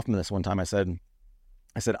John Hoffman this one time. I said,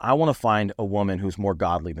 I want to find a woman who's more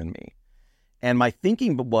godly than me. And my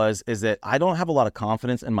thinking is that I don't have a lot of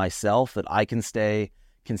confidence in myself that I can stay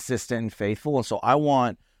consistent and faithful. And so I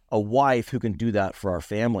want a wife who can do that for our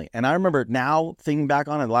family. And I remember now thinking back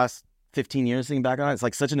on it, the last 15 years thinking back on it, it's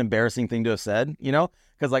like such an embarrassing thing to have said, because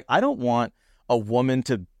like I don't want a woman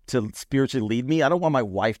to to spiritually lead me. I don't want my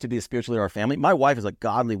wife to be a spiritual leader of our family. My wife is a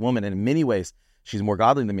godly woman, and in many ways, she's more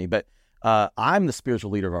godly than me. But I'm the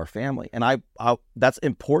spiritual leader of our family, and I that's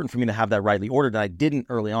important for me to have that rightly ordered. And I didn't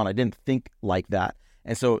early on. I didn't think like that.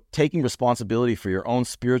 And so taking responsibility for your own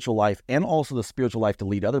spiritual life and also the spiritual life to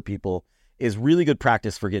lead other people is really good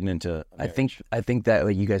practice for getting into marriage. I think that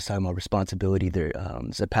like you guys talking about responsibility,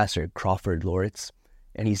 there's a pastor, Crawford Loritz,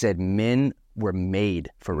 and he said men were made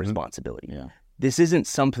for responsibility. Yeah. This isn't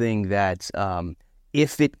something that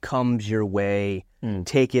if it comes your way,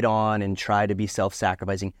 take it on and try to be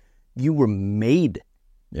self-sacrificing. You were made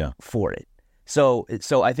for it. So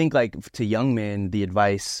I think like to young men, the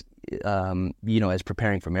advice, as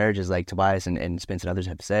preparing for marriage is like Tobias and Spence and others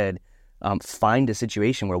have said, find a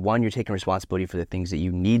situation where one, you're taking responsibility for the things that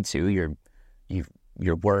you need to,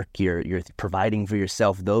 your work, you're providing for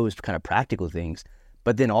yourself, those kind of practical things,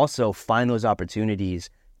 but then also find those opportunities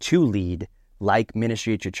to lead, like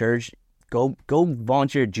ministry at your church. Go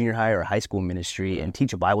volunteer at junior high or high school ministry and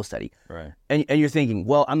teach a Bible study. Right. And you're thinking,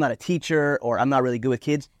 well, I'm not a teacher or I'm not really good with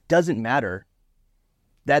kids. Doesn't matter.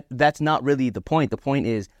 That's not really the point. The point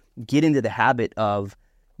is get into the habit of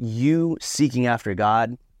you seeking after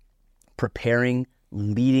God, preparing,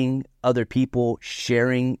 leading other people,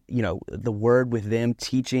 sharing, the word with them,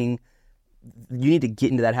 teaching. You need to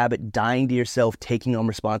get into that habit, dying to yourself, taking on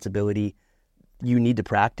responsibility. You need to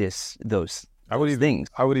practice those things.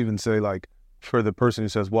 I would even say, like, for the person who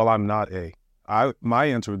says, well, I'm not my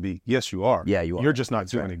answer would be, yes, you are. Yeah, you are. You're just not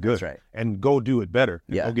doing it good. That's right. And go do it better.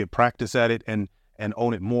 Yeah. Go get practice at it and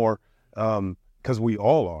own it more, because we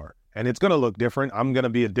all are. And it's going to look different. I'm going to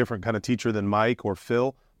be a different kind of teacher than Mike or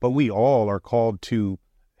Phil, but we all are called to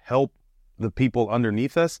help the people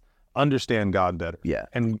underneath us understand God better. Yeah.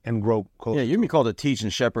 And grow closer. Yeah, you're going to be called to teach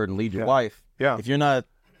and shepherd and lead your wife. Yeah. If you're not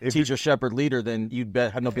a teacher, shepherd, leader, then you'd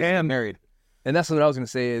have no business married. And that's what I was going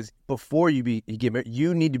to say is before you get married,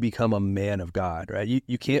 you need to become a man of God, right?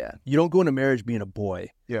 You can't, you don't go into marriage being a boy.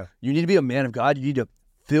 Yeah. You need to be a man of God. You need to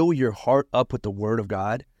fill your heart up with the word of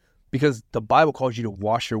God, because the Bible calls you to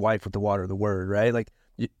wash your wife with the water of the word, right? Like,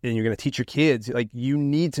 and you're going to teach your kids, like, you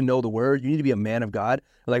need to know the word. You need to be a man of God.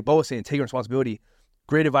 Like Bo was saying, take responsibility.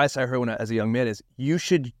 Great advice I heard as a young man is you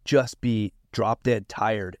should just be drop dead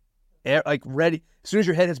tired, like ready. As soon as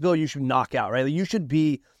your head hits billow, you should knock out, right? Like, you should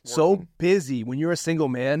be so busy when you're a single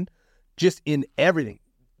man, just in everything,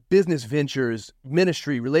 business ventures,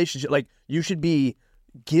 ministry, relationship. Like, you should be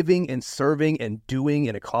giving and serving and doing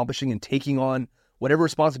and accomplishing and taking on whatever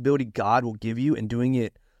responsibility God will give you and doing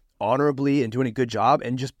it honorably and doing a good job,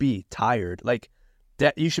 and just be tired. Like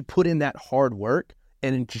that, you should put in that hard work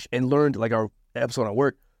and learn, like our episode on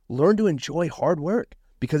work, learn to enjoy hard work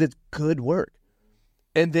because it's good work.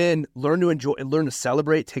 And then learn to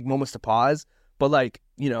celebrate, take moments to pause. But like,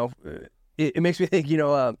 it makes me think,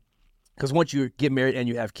 because once you get married and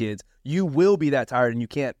you have kids, you will be that tired, and you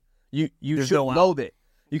can't, you should loathe it.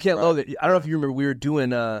 You can't loathe it. I don't know if you remember, we were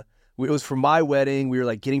doing, it was for my wedding. We were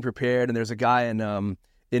like getting prepared, and there's a guy in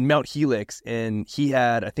Mount Helix, and he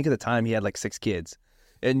had, I think at the time he had like 6 kids,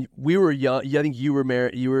 and we were young. I think you were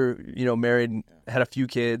married. You were, married and had a few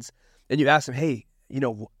kids, and you asked him, hey, you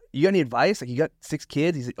got any advice? Like, you got 6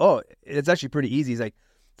 kids? He's like, oh, it's actually pretty easy. He's like,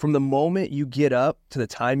 from the moment you get up to the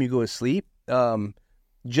time you go to sleep,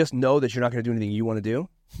 just know that you're not going to do anything you want to do.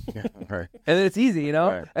 Yeah, right. And then it's easy,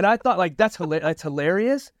 Right. And I thought, like, that's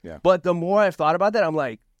hilarious. Yeah. But the more I've thought about that, I'm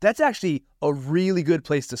like, that's actually a really good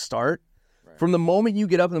place to start. Right. From the moment you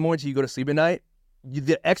get up in the morning till you go to sleep at night,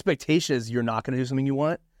 the expectation is you're not going to do something you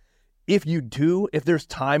want. If you do, if there's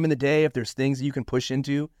time in the day, if there's things that you can push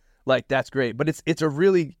into, like, that's great. But it's a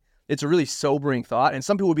really sobering thought. And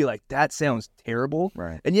some people would be like, that sounds terrible.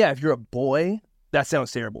 Right. And yeah, if you're a boy, that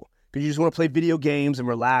sounds terrible because you just want to play video games and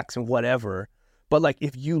relax and whatever. But like,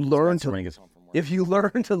 if you learn to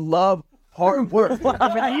love hard work,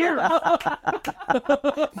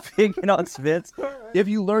 picking on Spence. If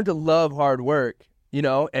you learn to love hard work,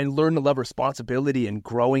 and learn to love responsibility and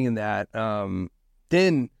growing in that,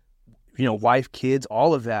 then, wife, kids,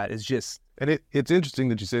 all of that is just. And it's interesting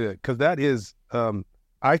that you say that, because that is,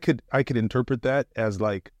 I could interpret that as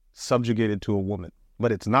like subjugated to a woman,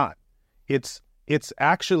 but it's not. It's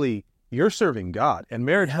actually, you're serving God, and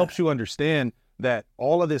marriage helps you understand that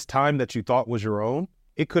all of this time that you thought was your own,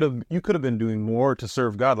 you could have been doing more to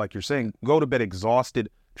serve God. Like you're saying, go to bed exhausted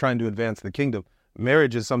trying to advance the kingdom.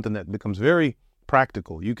 Marriage is something that becomes very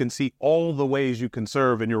practical. You can see all the ways you can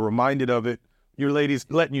serve, and you're reminded of it. Your lady's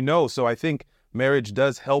letting you know. So I think marriage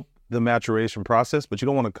does help the maturation process, but you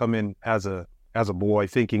don't want to come in as a boy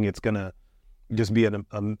thinking it's gonna just be a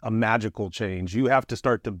magical change. You have to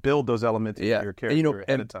start to build those elements in your character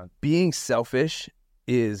ahead of time. Being selfish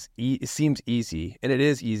is it seems easy, and it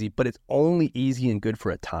is easy, but it's only easy and good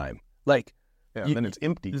for a time. Like, then it's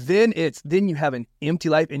empty. Then you have an empty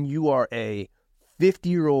life, and you are a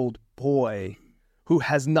 50-year-old boy who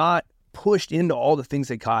has not pushed into all the things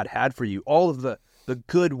that God had for you, all of the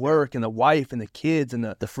good work and the wife and the kids and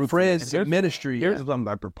the friends and ministry. Here's something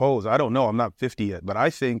I propose. I don't know. I'm not 50 yet, but I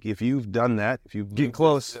think if you've done that, if you've Getting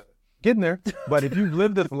close. getting there, but if you've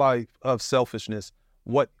lived this life of selfishness,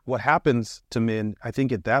 what happens to men, I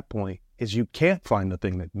think at that point, is you can't find the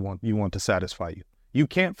thing that you want to satisfy you. You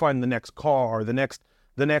can't find the next car or the next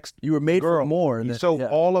You were made girl. for more. And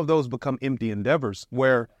All of those become empty endeavors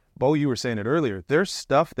where, Bo, you were saying it earlier, there's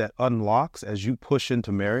stuff that unlocks as you push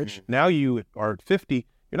into marriage. Now you are at 50,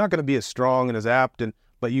 you're not going to be as strong and as apt,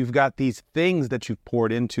 but you've got these things that you've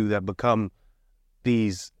poured into that become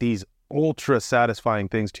these ultra satisfying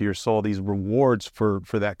things to your soul, these rewards for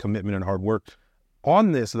that commitment and hard work.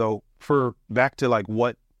 On this, though, back to like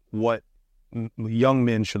what young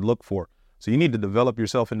men should look for. So you need to develop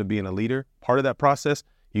yourself into being a leader. Part of that process,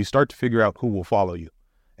 you start to figure out who will follow you.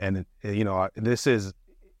 And, this is,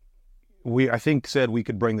 I think said we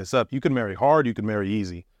could bring this up. You can marry hard, you can marry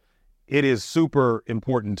easy. It is super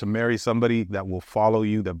important to marry somebody that will follow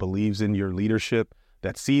you, that believes in your leadership,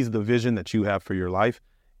 that sees the vision that you have for your life.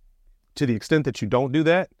 To the extent that you don't do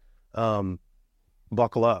that,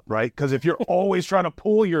 buckle up, right? Because if you're always trying to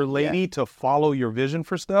pull your lady to follow your vision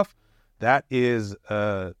for stuff, that is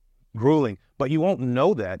grueling. But you won't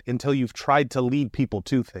know that until you've tried to lead people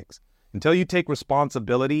to things. Until you take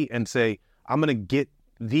responsibility and say, I'm going to get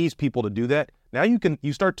these people to do that. Now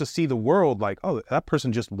you start to see the world like, oh, that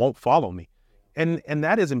person just won't follow me. And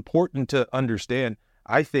that is important to understand.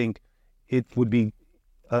 I think it would be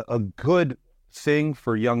a good thing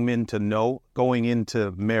for young men to know going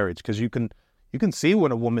into marriage, because you can see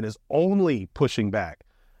when a woman is only pushing back.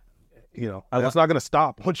 That's not going to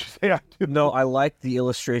stop once you say I do. No, I like the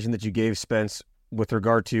illustration that you gave, Spence, with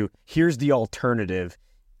regard to here's the alternative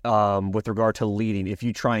with regard to leading. If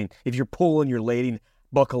you're pulling, you're leading,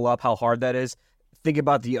 buckle up how hard that is. Think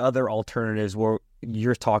about the other alternatives where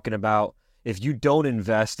you're talking about if you don't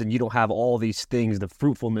invest and you don't have all these things, the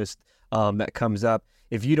fruitfulness that comes up,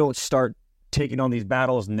 if you don't start taking on these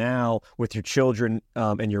battles now with your children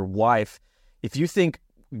and your wife, if you think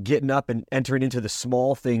getting up and entering into the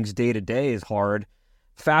small things day to day is hard,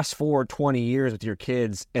 fast forward 20 years with your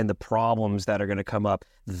kids and the problems that are going to come up,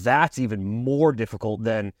 that's even more difficult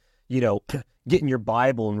than, getting your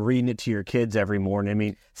Bible and reading it to your kids every morning. I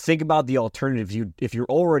mean, think about the alternative. If you're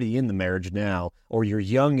already in the marriage now, or you're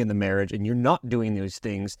young in the marriage and you're not doing those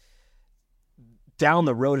things, down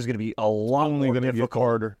the road is going to be a lot more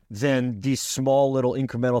difficult than these small little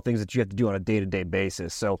incremental things that you have to do on a day-to-day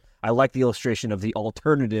basis. So I like the illustration of the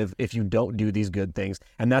alternative if you don't do these good things.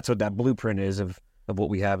 And that's what that blueprint is of what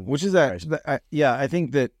we have. Which is that, I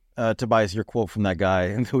think that, Tobias, your quote from that guy,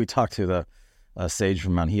 and we talked to the sage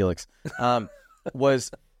from Mount Helix,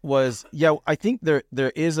 was I think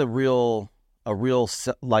there is a real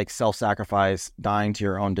like self-sacrifice, dying to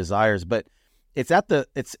your own desires, but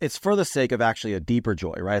it's for the sake of actually a deeper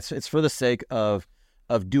joy, right? It's for the sake of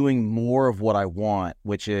doing more of what I want,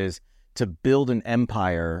 which is to build an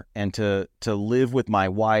empire and to live with my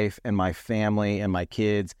wife and my family and my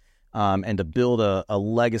kids, and to build a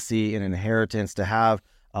legacy and inheritance, to have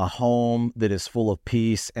a home that is full of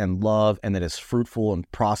peace and love and that is fruitful and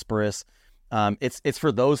prosperous. It's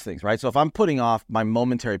for those things, right? So if I'm putting off my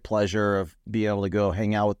momentary pleasure of being able to go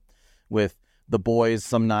hang out with the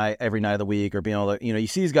boys every night of the week, or being able to, you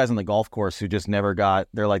see these guys on the golf course who just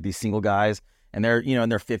they're like these single guys, and they're, in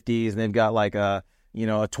their 50s, and they've got like a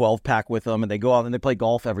 12 pack with them, and they go out and they play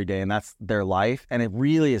golf every day, and that's their life. And it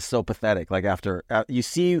really is so pathetic. Like after you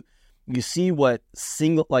see what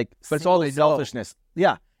but it's all selfishness.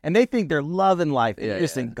 Yeah. And they think they're loving life. And you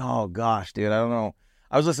just think, oh gosh, dude, I don't know.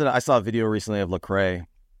 I saw a video recently of Lecrae,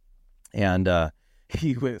 and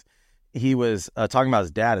he was talking about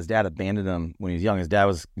his dad. His dad abandoned him when he was young. His dad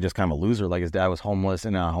was just kind of a loser. Like his dad was homeless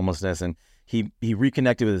and homelessness. And he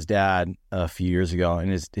reconnected with his dad a few years ago, and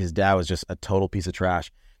his dad was just a total piece of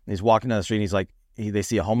trash. And he's walking down the street, and he's like, they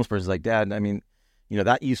see a homeless person. He's like, Dad, I mean,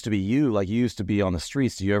 that used to be you. Like, you used to be on the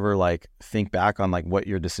streets. Do you ever like think back on like what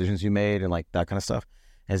your decisions you made and like that kind of stuff?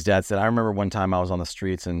 His dad said, I remember one time I was on the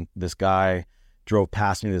streets, and this guy drove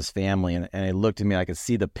past me with his family, and he looked at me. I could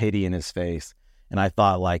see the pity in his face. And I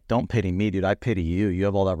thought, like, don't pity me, dude. I pity you. You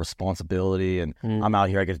have all that responsibility, and I'm out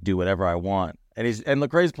here. I get to do whatever I want. And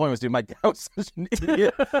Lecrae's point was, dude, my dad was such an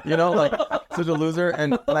idiot, like such a loser.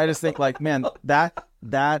 And I just think, like, man,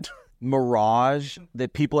 that mirage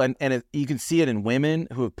that people, you can see it in women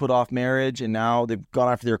who have put off marriage, and now they've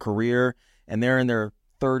gone after their career, and they're in their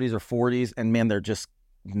 30s or 40s, and man, they're just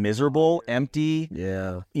miserable, empty.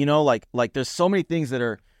 Yeah. You know, like there's so many things that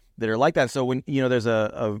are like that. So when, you know, there's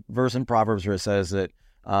a verse in Proverbs where it says that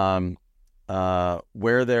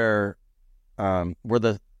where there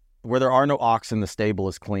are no oxen, the stable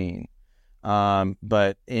is clean.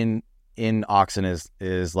 But in oxen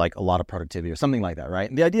is like a lot of productivity or something like that, right?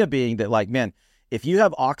 And the idea being that, like, man, if you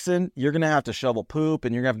have oxen, you're going to have to shovel poop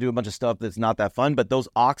and you're going to have to do a bunch of stuff that's not that fun, but those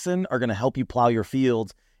oxen are going to help you plow your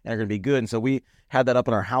fields and are going to be good. And so we had that up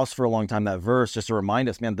in our house for a long time, that verse, just to remind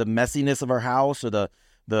us, man, the messiness of our house, or the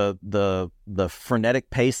frenetic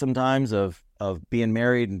pace sometimes of being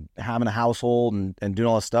married and having a household and doing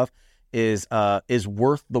all this stuff is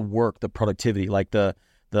worth the work, the productivity. Like the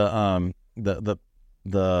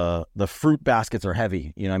fruit baskets are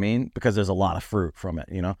heavy, you know what I mean? Because there's a lot of fruit from it,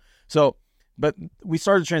 you know? So, but we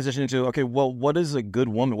started to transition into, okay, well, what is a good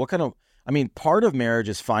woman? Part of marriage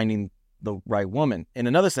is finding the right woman. In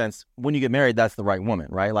another sense, when you get married, that's the right woman,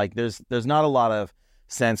 right? Like there's not a lot of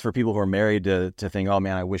sense for people who are married to think, oh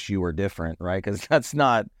man, I wish you were different, right? Because that's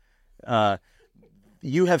not,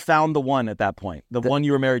 you have found the one at that point. The one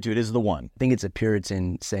you were married to, it is the one. I think it's a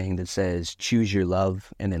Puritan saying that says, choose your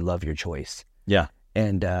love and then love your choice. Yeah.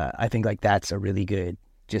 And I think like that's a really good,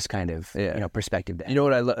 just kind of, perspective. You know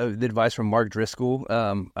what I love? The advice from Mark Driscoll.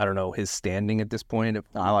 I don't know his standing at this point.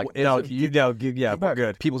 I like, we're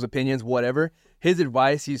good. People's opinions, whatever. His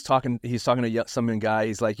advice, he's talking to some guy.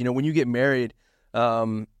 He's like, when you get married,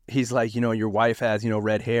 he's like, your wife has,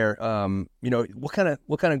 red hair. What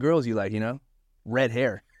kind of girls you like? Red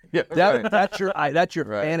hair. Yeah, that's your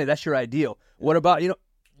fantasy. That's your ideal. What about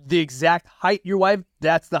the exact height your wife?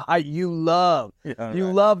 That's the height you love. Yeah,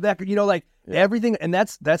 you love that. Everything, and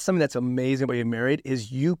that's something that's amazing about being married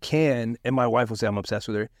is you can. And my wife will say I'm obsessed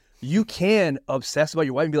with her. You can obsess about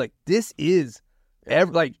your wife and be like, this is,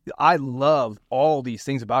 I love all these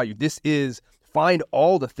things about you. This is, find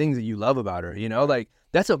all the things that you love about her.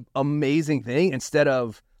 That's an amazing thing instead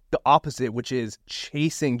of the opposite, which is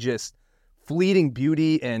chasing just fleeting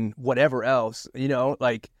beauty and whatever else.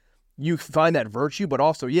 You find that virtue, but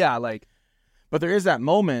also, but there is that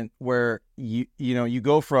moment where you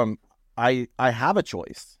go from, I have a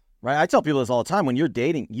choice, right? I tell people this all the time. When you're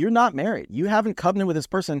dating, you're not married. You haven't covenanted with this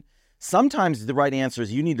person. Sometimes the right answer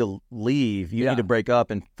is you need to leave. You need to break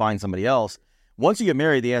up and find somebody else. Once you get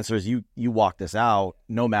married, the answer is you walk this out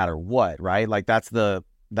no matter what, right? Like that's the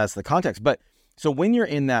context. But so when you're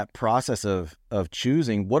in that process of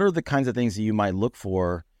choosing, what are the kinds of things that you might look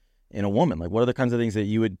for in a woman? Like what are the kinds of things that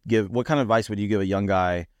you would give? What kind of advice would you give a young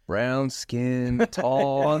guy? Brown skin,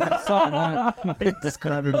 tall,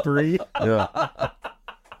 describing three. Yeah.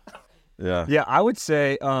 I would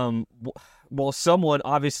say, someone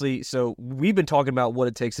obviously. So we've been talking about what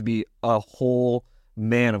it takes to be a whole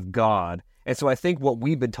man of God, and so I think what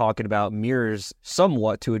we've been talking about mirrors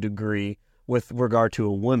somewhat to a degree with regard to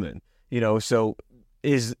a woman. So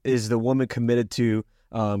is the woman committed to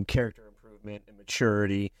character improvement and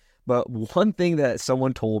maturity? But one thing that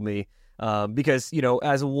someone told me. Because,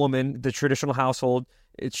 as a woman, the traditional household,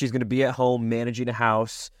 she's going to be at home managing a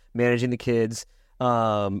house, managing the kids.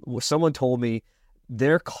 Someone told me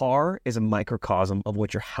their car is a microcosm of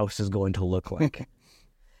what your house is going to look like.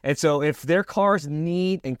 And so if their car is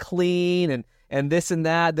neat and clean and this and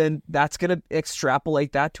that, then that's going to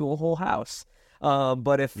extrapolate that to a whole house.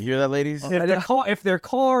 But if you hear that, ladies, if their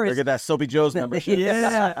car is, look at that Soapy Joe's membership.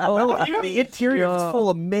 The interior is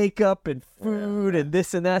full of makeup and food and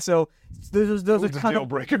this and that. So those are kind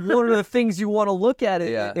of one of the things you want to look at.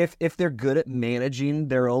 If they're good at managing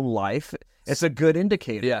their own life, it's a good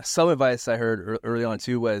indicator. Yeah. Some advice I heard early on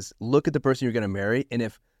too was look at the person you're going to marry, and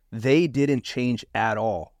if they didn't change at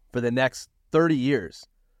all for the next 30 years.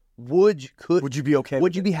 Would you be okay?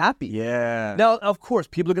 Would you be happy? Yeah. Now, of course,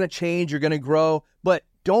 people are going to change. You're going to grow, but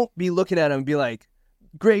don't be looking at them and be like,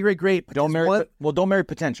 "Great, great, great." But don't marry. Don't marry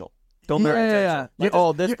potential. Don't marry potential.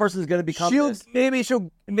 Like, this person's going to become this. Maybe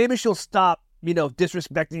she'll stop.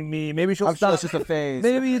 Disrespecting me. Maybe she'll stop. Sure it's just a phase.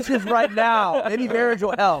 Maybe it's just right now. Maybe marriage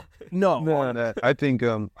will help. No. I think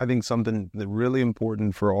something that really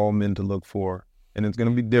important for all men to look for, and it's going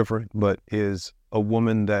to be different, but is a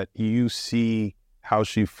woman that you see how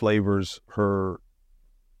she flavors her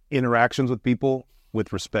interactions with people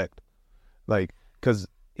with respect. Because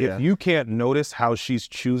if you can't notice how she's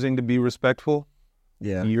choosing to be respectful,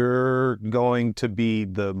 you're going to be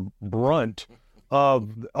the brunt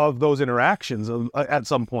of those interactions at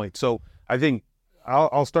some point. So I think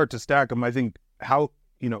I'll start to stack them. I think how,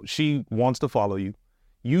 she wants to follow you.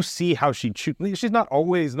 You see how she chooses.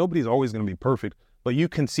 Nobody's always going to be perfect, but you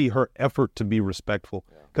can see her effort to be respectful.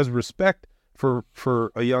 Because respect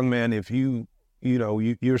for a young man, if you're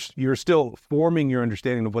still forming your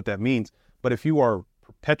understanding of what that means, but if you are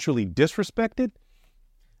perpetually disrespected,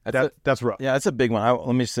 that's rough. Yeah, that's a big one.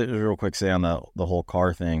 Let me real quick say on the whole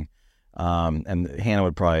car thing, and Hannah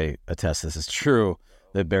would probably attest this is true.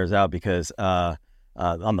 That bears out because on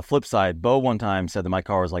the flip side, Bo one time said that my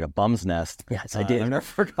car was like a bum's nest. Yes, I did. I've never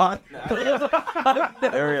forgotten that. I've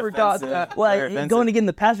never forgot that. Well, going to get in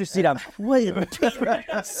the passenger seat, I'm, wait, what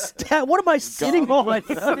am I sitting on?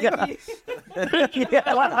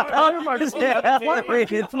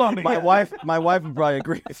 My wife would probably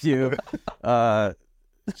agree with you.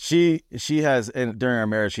 She has, and during our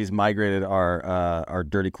marriage, she's migrated our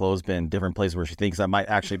dirty clothes bin different places where she thinks I might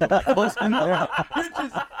actually put my clothes in there.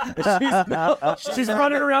 She's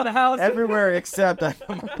running around the house everywhere except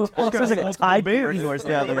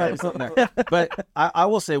But I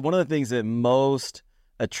will say one of the things that most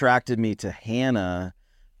attracted me to Hannah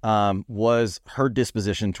was her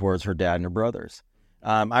disposition towards her dad and her brothers.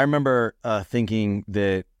 I remember thinking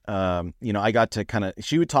that I got to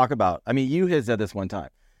she would talk about, you had said this one time,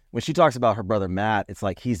 when she talks about her brother Matt, it's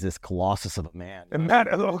like he's this colossus of a man. And Matt,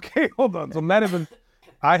 okay, hold on. So Matt,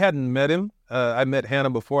 I hadn't met him. I met Hannah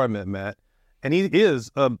before I met Matt, and he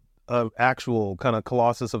is a actual kind of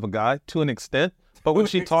colossus of a guy to an extent. But when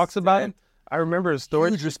she talks about him, I remember his story.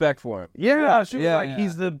 Huge respect for him. Yeah, she was like,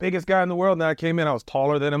 he's the biggest guy in the world. And I came in, I was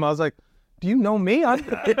taller than him. I was like, do you know me? You're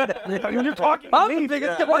talking to me. I'm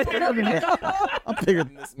bigger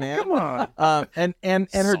than this man. Come on. And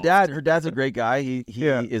her dad's a great guy. He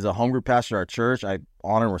is a home group pastor at our church. I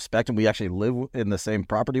honor and respect him. We actually live in the same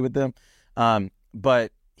property with them.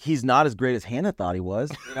 But he's not as great as Hannah thought he was.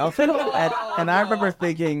 And I remember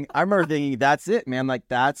thinking, that's it, man. Like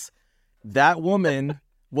that woman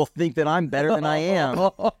will think that I'm better than I am.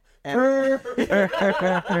 This is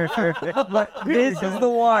the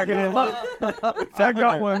one. I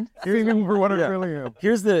got one. Here's for what I really am.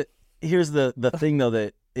 Here's the thing though,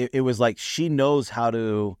 that it was like she knows how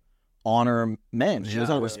to honor men. She knows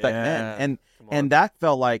how to respect men, and that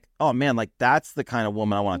felt like, oh man, like that's the kind of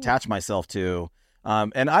woman I want to attach myself to.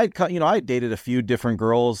 And I dated a few different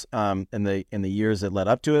girls in the years that led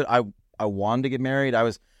up to it. I wanted to get married. I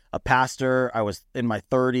was a pastor. I was in my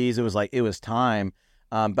 30s. It was like it was time.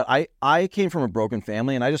 But I came from a broken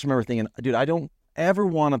family, and I just remember thinking, dude, I don't ever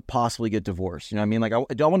want to possibly get divorced. You know what I mean? Like I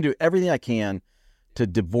want to do everything I can to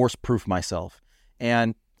divorce-proof myself.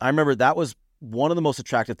 And I remember that was one of the most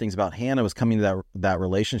attractive things about Hannah, was coming to that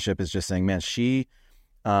relationship, is just saying, man, she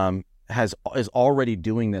is already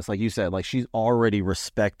doing this. Like you said, like she's already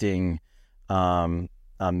respecting men.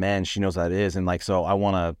 She knows that it is. And like, so I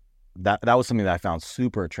want to, that was something that I found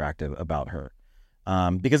super attractive about her.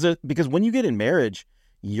 Because when you get in marriage,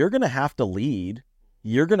 you're going to have to lead.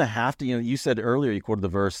 You're going to have to, you said earlier, you quoted the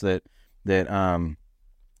verse that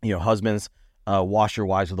husbands, wash your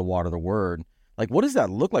wives with the water of the word. Like, what does that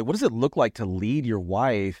look like? What does it look like to lead your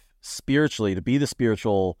wife spiritually, to be the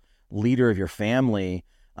spiritual leader of your family,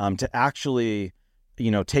 to actually,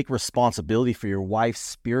 take responsibility for your wife's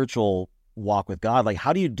spiritual walk with God? Like,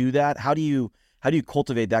 how do you do that? How do you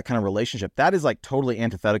cultivate that kind of relationship? That is like totally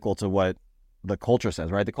antithetical to what the culture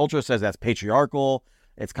says, right? The culture says that's patriarchal.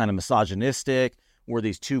 It's kind of misogynistic, where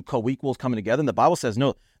these two co-equals coming together. And the Bible says,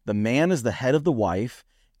 no, the man is the head of the wife,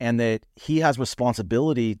 and that he has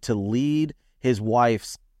responsibility to lead his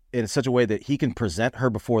wife in such a way that he can present her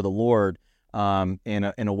before the Lord in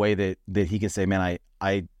a way that he can say, man,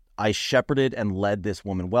 I shepherded and led this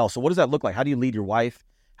woman well. So what does that look like? How do you lead your wife?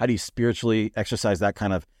 How do you spiritually exercise that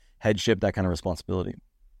kind of headship, that kind of responsibility?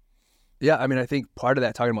 Yeah, I think part of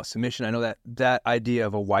that, talking about submission, I know that idea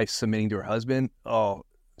of a wife submitting to her husband, sexist,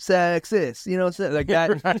 like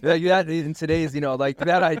that, like that in today's, like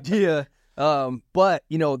that idea. But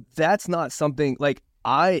that's not something like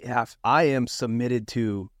I am submitted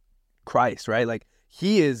to Christ, right? Like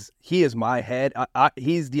he is my head.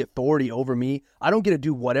 He's the authority over me. I don't get to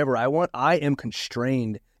do whatever I want. I am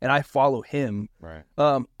constrained, and I follow him. Right.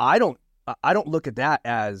 I don't look at that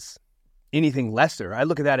as anything lesser. I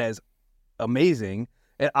look at that as amazing.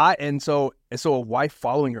 And so a wife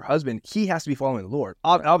following her husband, he has to be following the Lord.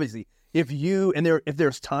 Obviously, if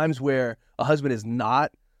there's times where a husband is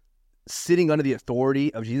not sitting under the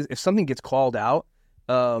authority of Jesus, if something gets called out,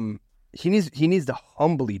 he needs to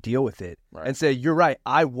humbly deal with it, right, and say, you're right,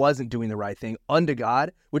 I wasn't doing the right thing unto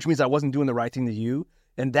God, which means I wasn't doing the right thing to you,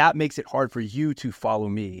 and that makes it hard for you to follow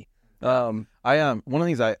me. One of the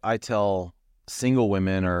things I tell single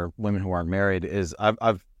women or women who aren't married is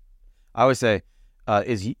I always say,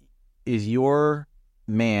 is your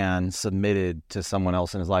man submitted to someone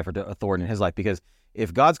else in his life or to authority in his life? Because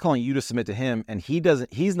if God's calling you to submit to him and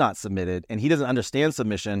he's not submitted and he doesn't understand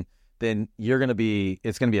submission, then it's going to be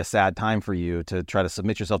a sad time for you to try to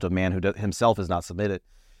submit yourself to a man who himself is not submitted.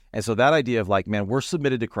 And so that idea of like, man, we're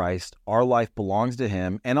submitted to Christ, our life belongs to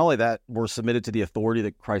him. And not only that, we're submitted to the authority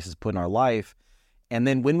that Christ has put in our life. And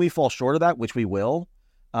then when we fall short of that, which we will,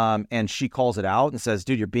 and she calls it out and says,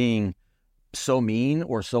 dude, you're being so mean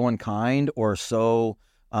or so unkind or so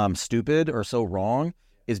stupid or so wrong,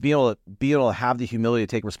 is being able to have the humility to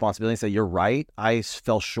take responsibility and say, you're right, I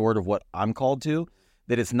fell short of what I'm called to.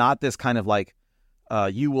 That it's not this kind of like,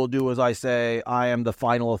 you will do as I say, I am the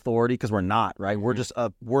final authority, because we're not, right? We're just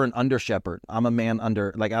we're an under shepherd. I'm a man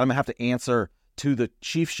under, like, I'm gonna have to answer to the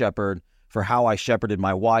chief shepherd for how I shepherded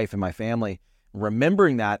my wife and my family.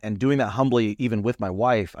 Remembering that and doing that humbly, even with my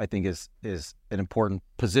wife, I think is an important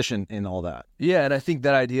position in all that. Yeah, and I think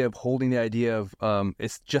that idea of holding the idea of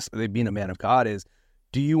it's just being a man of God is,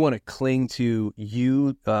 do you want to cling to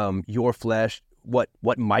you, your flesh, what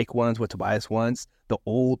Mike wants, what Tobias wants,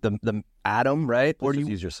 the Adam, right? Or Or do do you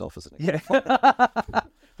you, use yourself as an example? yeah.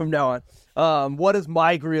 From now on, what is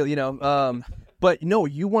Mike really? But no,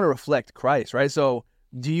 you want to reflect Christ, right? So,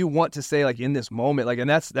 do you want to say, like, in this moment, like, and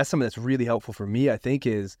that's something that's really helpful for me, I think,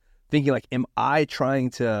 is thinking like, am I trying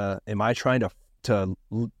to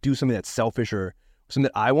do something that's selfish or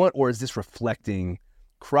something that I want, or is this reflecting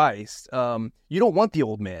Christ? You don't want the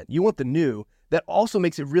old man, you want the new. That also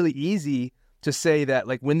makes it really easy to say that,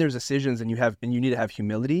 like, when there's decisions and you need to have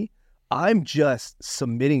humility, I'm just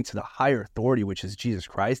submitting to the higher authority, which is Jesus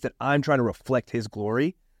Christ, that I'm trying to reflect his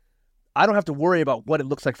glory. I don't have to worry about what it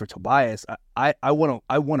looks like for Tobias. I want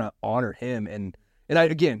to honor him, and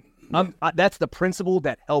that's the principle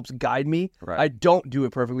that helps guide me. Right. I don't do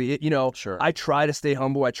it perfectly. Sure. I try to stay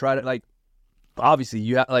humble. I try to, like, obviously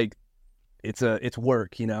you have, like, it's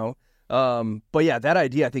work, But yeah, that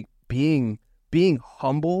idea, I think being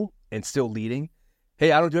humble and still leading.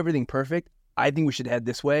 Hey, I don't do everything perfect. I think we should head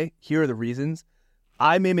this way. Here are the reasons.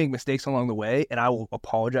 I may make mistakes along the way, and I will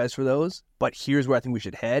apologize for those. But here's where I think we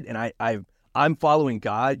should head. And I'm following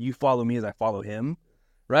God. You follow me as I follow him,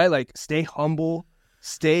 right? Like, stay humble.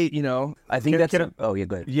 Stay, I think oh yeah,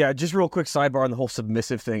 go ahead. Yeah, just real quick sidebar on the whole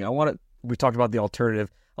submissive thing. We talked about the alternative.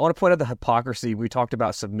 I want to point out the hypocrisy. We talked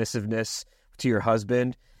about submissiveness to your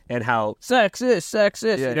husband and how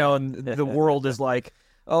sexist, Yeah. and the world is like,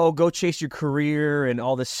 oh, go chase your career and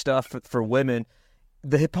all this stuff for women.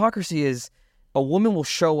 The hypocrisy is a woman will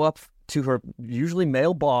show up to her usually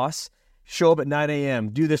male boss, show up at 9 a.m.,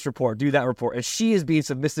 do this report, do that report, and she is being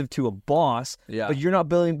submissive to a boss, Yeah. but you're not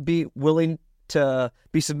willing to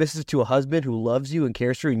be submissive to a husband who loves you and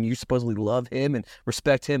cares for you, and you supposedly love him and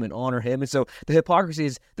respect him and honor him. And so the hypocrisy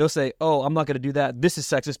is they'll say, oh, I'm not going to do that. This is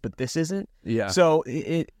sexist, but this isn't. Yeah. So, but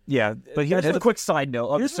here's that's the- a quick side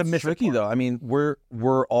note. Here's what's tricky, though. I mean, we're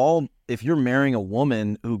all, if you're marrying a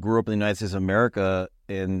woman who grew up in the United States of America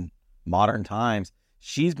in modern times,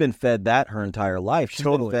 she's been fed that her entire life. She's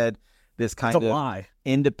Totally. been fed this kind It's a of lie.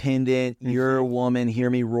 independent, you're a woman, hear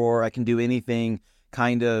me roar, I can do anything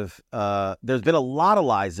kind of, there's been a lot of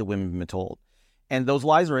lies that women have been told. And those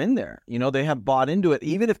lies are in there. They have bought into it.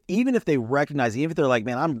 Even if they recognize, even if they're like,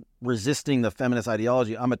 man, I'm resisting the feminist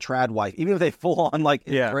ideology, I'm a trad wife. Even if they full on like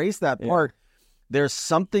embrace that part, there's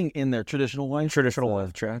something in their traditional wife. Traditional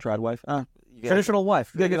wife, Trad wife. Traditional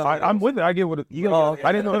wife. I'm with it. I get what it,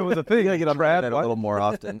 I didn't know it was a thing. You gotta get on Trad, that a what? little more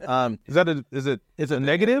often. Is it a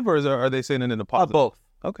negative, or are they saying it in a positive? Both.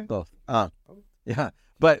 Okay. Both. Yeah.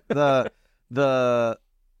 But the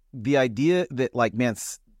idea that, like, man,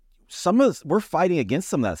 some of us, we're fighting against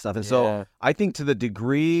some of that stuff. And so I think to the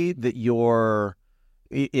degree that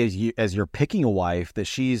as you're picking a wife, that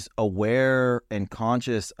she's aware and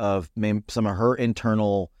conscious of maybe some of her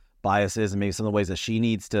internal biases and maybe some of the ways that she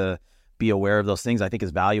needs to be aware of those things, I think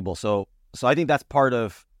is valuable. So I think that's part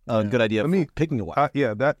of a good idea of picking a wife.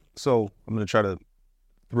 So I'm going to try to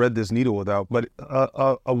thread this needle without, but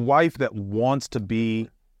a wife that wants to be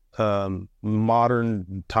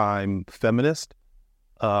modern time feminist,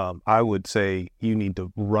 I would say you need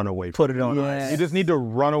to run away from Put it on ice. You just need to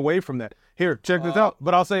run away from that. Here, check this out.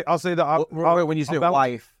 But I'll say when you say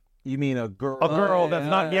wife, you mean a girl? A girl that's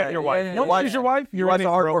not yet your wife. Once she's your wife, you're a in it,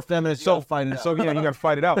 hardcore feminist. So you gotta fight it out. So yeah, you got to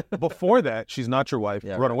fight it out. Before that, she's not your wife.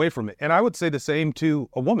 Run away from it. And I would say the same to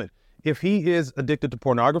a woman. If he is addicted to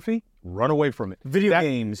pornography, run away from it. Video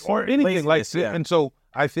games. Or anything laziness, like that. And so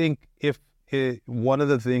I think one of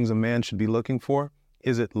the things a man should be looking for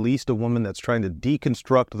is at least a woman that's trying to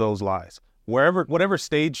deconstruct those lies. Whatever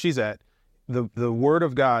stage she's at, the word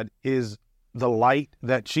of God is the light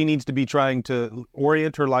that she needs to be trying to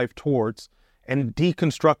orient her life towards and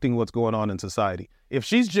deconstructing what's going on in society. If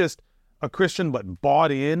she's just a Christian but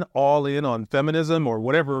bought in, all in on feminism or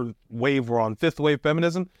whatever wave we're on, fifth wave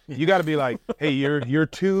feminism, you got to be like, hey, you're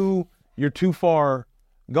too far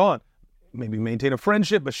gone. Maybe maintain a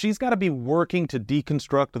friendship, but she's got to be working to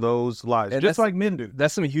deconstruct those lies, And just like men do.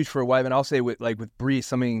 That's something huge for a wife. And I'll say with Bree,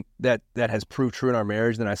 something that has proved true in our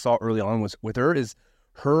marriage that I saw early on was with her is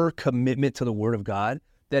her commitment to the Word of God.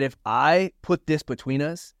 That if I put this between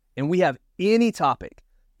us and we have any topic,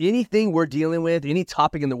 anything we're dealing with, any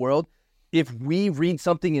topic in the world, if we read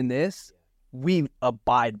something in this, we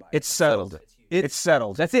abide by it. It's settled. It's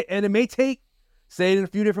settled. That's it. And it may take, say it in a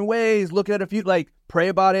few different ways, look at a few, pray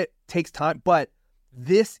about it, takes time. But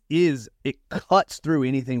it cuts through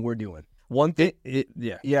anything we're doing. One thing,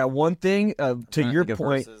 one thing, to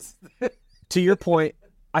your point,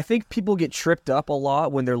 I think people get tripped up a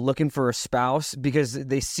lot when they're looking for a spouse because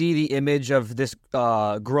they see the image of this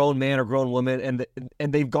grown man or grown woman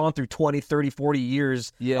and they've gone through 20, 30, 40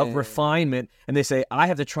 years of refinement, and they say, I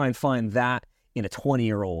have to try and find that in a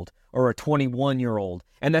 20-year-old or a 21-year-old,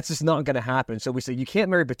 and that's just not going to happen. So we say, you can't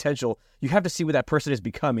marry potential. You have to see what that person is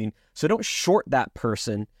becoming. So don't short that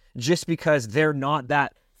person just because they're not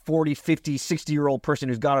that 40, 50, 60-year-old person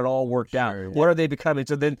who's got it all worked out. What are they becoming?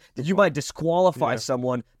 So then you might disqualify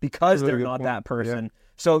someone because they're not that person. Yeah.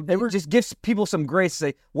 So it just gives people some grace to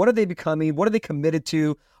say, what are they becoming? What are they committed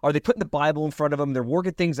to? Are they putting the Bible in front of them? They're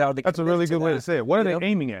working things out. That's a really good way to say it. What are they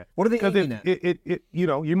aiming at? What are they aiming at?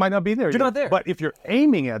 You might not be there. You're not there. But if you're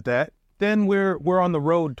aiming at that, then we're on the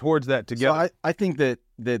road towards that together. So I think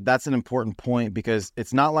that's an important point because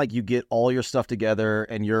it's not like you get all your stuff together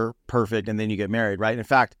and you're perfect and then you get married, right? In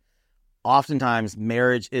fact, oftentimes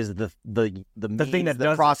marriage is the thing that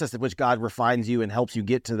the process at which God refines you and helps you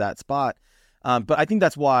get to that spot. But I think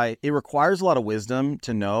that's why it requires a lot of wisdom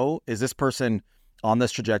to know, is this person on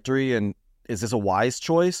this trajectory and is this a wise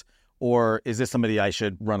choice or is this somebody I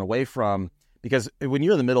should run away from? Because when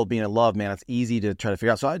you're in the middle of being in love, man, it's easy to try to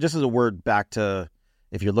figure out. So just as a word back to,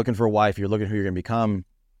 if you're looking for a wife, you're looking who you're going to become,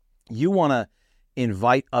 you want to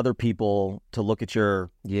invite other people to look at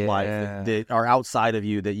your life that are outside of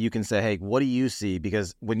you, that you can say, hey, what do you see?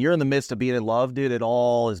 Because when you're in the midst of being in love, dude, it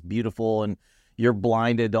all is beautiful and you're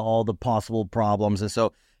blinded to all the possible problems. And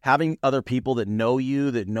so having other people that know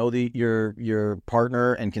you, that know your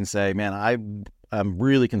partner and can say, man, I'm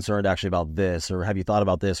really concerned actually about this, or have you thought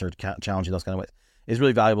about this, or challenge you those kind of ways, is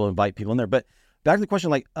really valuable to invite people in there. But back to the question,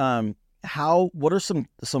 what are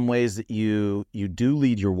some ways that you do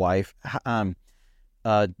lead your wife?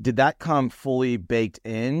 Did that come fully baked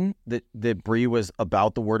in that Bree was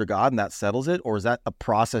about the Word of God and that settles it? Or is that a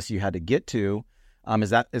process you had to get to? Is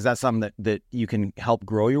that something that you can help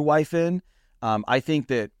grow your wife in? I think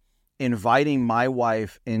that inviting my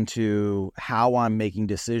wife into how I'm making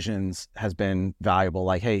decisions has been valuable.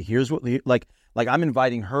 Like, hey, here's what, like I'm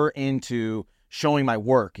inviting her into showing my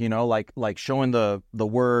work, like showing the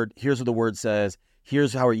Word. Here's what the Word says.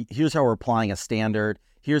 Here's how we're applying a standard.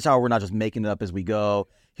 Here's how we're not just making it up as we go.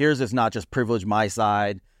 Here's it's not just privilege my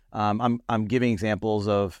side. I'm giving examples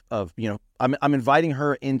of I'm inviting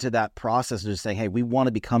her into that process of just saying, hey, we want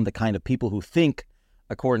to become the kind of people who think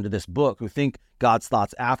according to this book, who think God's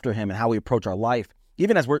thoughts after Him and how we approach our life.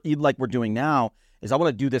 Even as we're doing now, is I want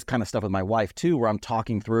to do this kind of stuff with my wife too, where I'm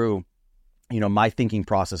talking through, my thinking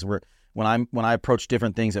process. Where when I approach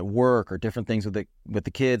different things at work or different things with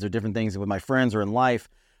the kids or different things with my friends or in life,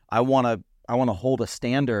 I want to hold a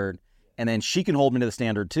standard, and then she can hold me to the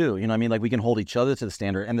standard too. You know what I mean? Like we can hold each other to the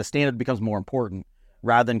standard, and the standard becomes more important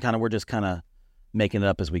rather than we're just making it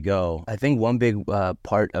up as we go. I think one big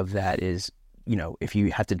part of that is, if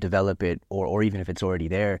you have to develop it, or even if it's already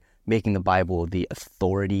there, making the Bible the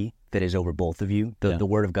authority that is over both of you. The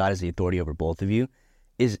Word of God is the authority over both of you.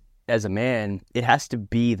 Is, as a man, it has to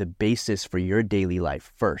be the basis for your daily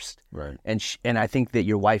life first. Right. And I think that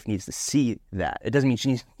your wife needs to see that. It doesn't mean she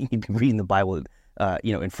needs to be reading the Bible,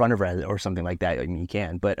 in front of her or something like that. I mean, you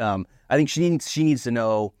can, but I think she needs to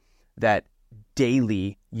know that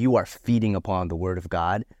daily you are feeding upon the Word of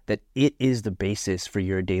God, that it is the basis for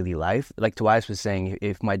your daily life. Like Tobias was saying,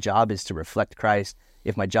 if my job is to reflect Christ,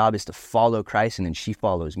 if my job is to follow Christ and then she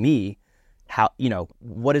follows me, how,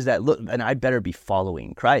 what does that look? And I better be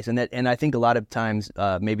following Christ. And I think a lot of times,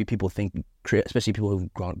 maybe people think, especially people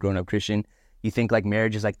who've grown up Christian, you think like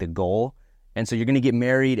marriage is like the goal. And so you're going to get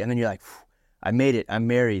married and then you're like, I made it, I'm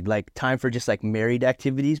married, like time for just like married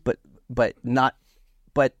activities, but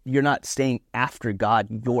you're not staying after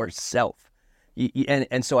God yourself.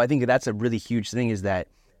 And so I think that's a really huge thing, is that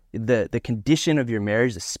the condition of your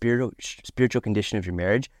marriage, the spiritual condition of your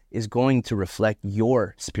marriage, is going to reflect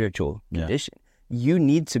your spiritual condition. You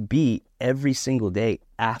need to be every single day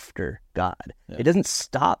after God. It doesn't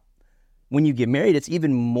stop when you get married, it's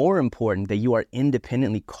even more important that you are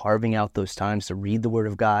independently carving out those times to read the Word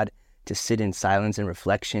of God, to sit in silence and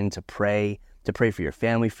reflection, to pray for your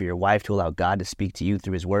family, for your wife, to allow God to speak to you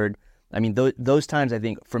through His Word. I mean, those times, I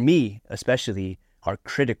think, for me especially, are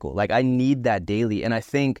critical. Like, I need that daily. And I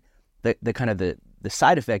think that the kind of the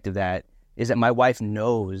side effect of that is that my wife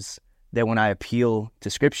knows that when I appeal to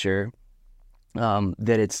Scripture,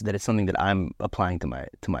 that it's something that I'm applying to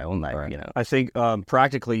my own life. Right. You know, I think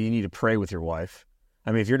practically you need to pray with your wife.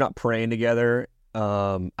 I mean, if you're not praying together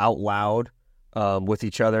out loud with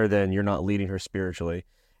each other, then you're not leading her spiritually.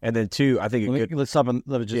 And then two, I think Let's stop and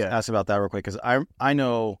let me just ask about that real quick, because I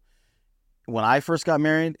know when I first got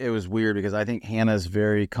married, it was weird because I think Hannah's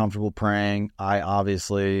very comfortable praying.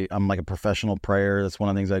 I'm like a professional prayer. That's one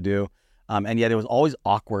of the things I do. And yet it was always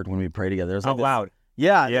awkward when we pray together. It was like out loud.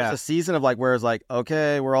 Yeah. There's a season of like where it's like,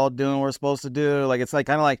 okay, we're all doing what we're supposed to do. Like, it's like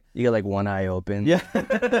kind of like, you got like one eye open. yeah.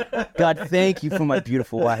 God, thank you for my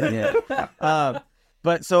beautiful wife. Yeah.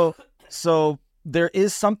 But so there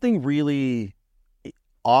is something really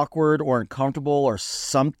awkward or uncomfortable or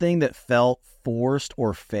something that felt forced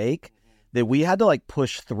or fake that we had to like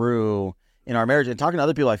push through in our marriage. And talking to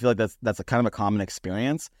other people, I feel like that's a kind of a common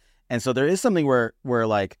experience. And so there is something where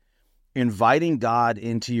like inviting God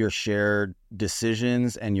into your shared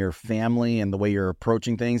decisions and your family and the way you're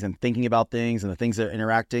approaching things and thinking about things and the things that are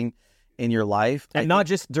interacting in your life. And not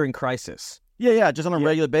just during crisis. Yeah, just on a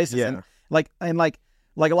regular basis. Yeah. And like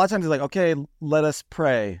a lot of times it's like, okay, let us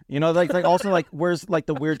pray. You know, like also like where's like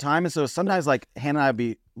the weird time. And so sometimes like Hannah and I would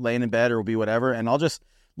be laying in bed or will be whatever, and I'll just,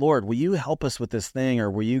 Lord, will you help us with this thing, or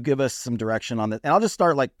will you give us some direction on this? And I'll just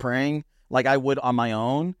start like praying like I would on my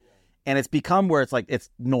own. And it's become where it's like, it's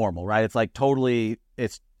normal, right? It's like totally,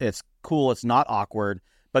 it's cool. It's not awkward.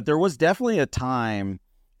 But there was definitely a time,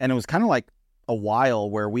 and it was kind of like a while,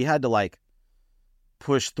 where we had to like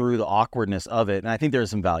push through the awkwardness of it. And I think there's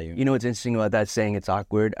some value. You know what's interesting about that, saying it's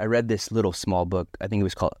awkward? I read this little small book. I think it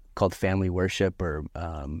was called Family Worship, or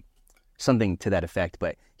something to that effect.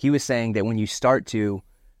 But he was saying that when you start to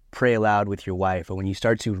pray aloud with your wife, or when you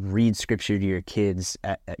start to read Scripture to your kids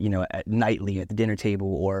at nightly at the dinner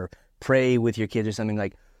table, or pray with your kids or something,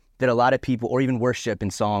 like that, a lot of people, or even worship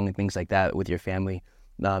and song and things like that with your family,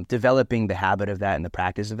 developing the habit of that and the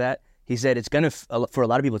practice of that, he said it's going to, for a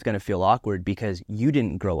lot of people, it's going to feel awkward because you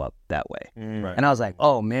didn't grow up that way. Right. And I was like,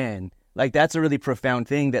 oh man, like that's a really profound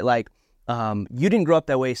thing, that like, you didn't grow up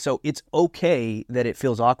that way, so it's okay that it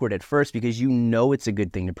feels awkward at first, because you know it's a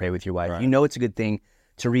good thing to pray with your wife. Right. You know it's a good thing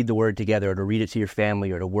to read the Word together, or to read it to your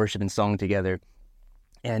family, or to worship and song together.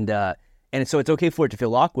 And so it's okay for it to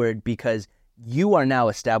feel awkward, because you are now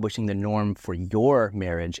establishing the norm for your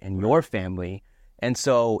marriage and your family. And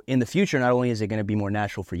so in the future, not only is it going to be more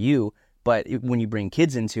natural for you, but when you bring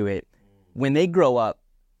kids into it, when they grow up,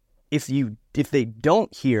 if they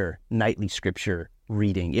don't hear nightly Scripture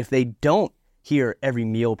reading, if they don't hear every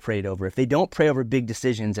meal prayed over, if they don't pray over big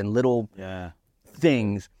decisions and little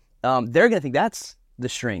things, they're going to think that's the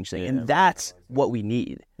strange thing. And that's what we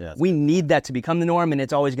need. Yeah. We need that to become the norm, and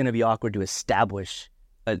it's always going to be awkward to establish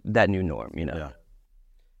that new norm, you know? Yeah.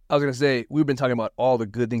 I was going to say, we've been talking about all the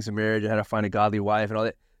good things in marriage and how to find a godly wife and all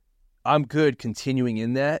that. I'm good continuing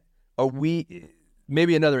in that. Or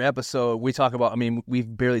maybe another episode, we talk about, I mean,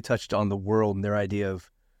 we've barely touched on the world and their idea of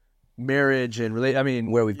marriage and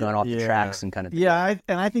where we've gone off the tracks and kind of. Yeah.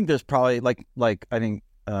 I think there's probably like I think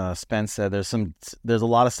Spence said, there's a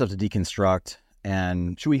lot of stuff to deconstruct.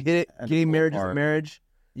 And should we hit it? Getting marriage is marriage?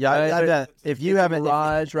 Yeah, if you haven't,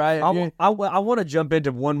 right? I want to jump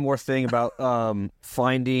into one more thing about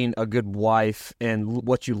finding a good wife and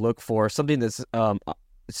what you look for. Something that's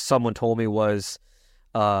someone told me was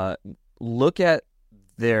look at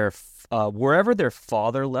their wherever their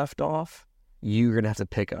father left off, you're gonna have to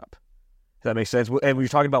pick up. Does that make sense? And we're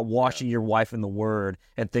talking about watching your wife in the Word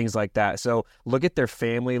and things like that. So look at their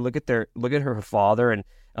family, look at her father, and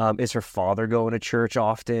is her father going to church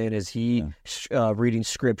often? Is he reading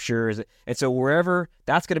Scripture? And so wherever,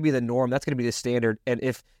 that's going to be the norm. That's going to be the standard. And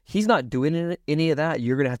if he's not doing any of that,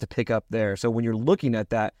 you're going to have to pick up there. So when you're looking at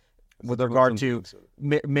that with regard to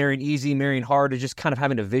marrying easy, marrying hard, or just kind of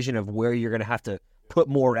having a vision of where you're going to have to put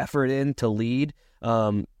more effort in to lead,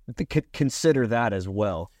 consider that as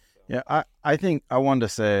well. Yeah, I think I wanted to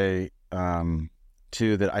say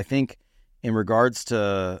too that I think in regards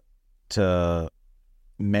to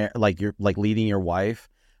leading your wife,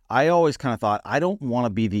 I always kind of thought, I don't want to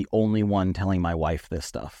be the only one telling my wife this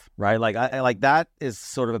stuff, right? Like I that is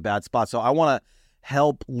sort of a bad spot. So I want to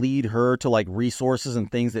help lead her to like resources and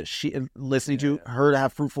things that listening to her, to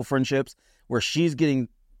have fruitful friendships where she's getting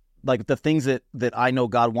like the things that I know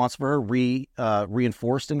God wants for her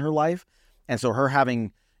reinforced in her life. And so her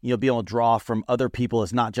having, being able to draw from other people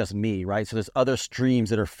is not just me, right? So there's other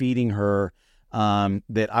streams that are feeding her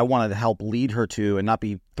that I wanted to help lead her to, and not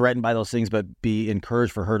be threatened by those things, but be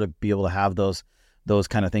encouraged for her to be able to have those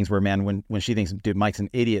kind of things where, man, when she thinks, dude, Mike's an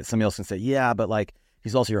idiot, somebody else can say, yeah, but like,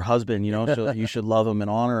 he's also your husband, so you should love him and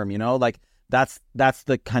honor him, like that's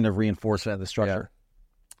the kind of reinforcement of the structure.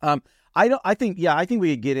 Yeah. I think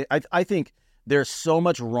we could get it. I think there's so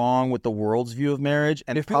much wrong with the world's view of marriage,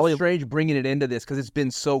 and it feels probably strange bringing it into this because it's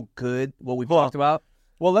been so good what we've talked about.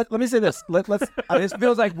 Well, let me say this. Let's. This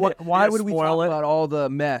feels like why would we talk about all the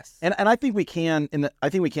mess? And I think we can. I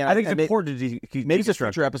think it's important to maybe it's a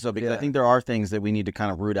future episode, because I think there are things that we need to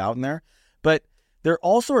kind of root out in there. But there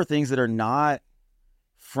also are things that are not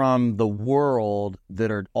from the world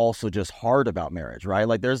that are also just hard about marriage, right?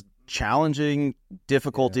 Like there's challenging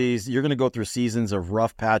difficulties. You're going to go through seasons of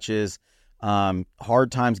rough patches,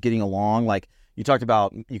 hard times getting along. Like you talked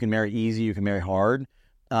about, you can marry easy, you can marry hard,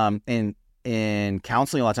 and in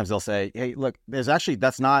counseling, a lot of times they'll say, hey, look,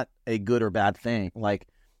 that's not a good or bad thing. Like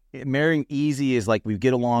marrying easy is like we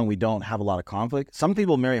get along, we don't have a lot of conflict. Some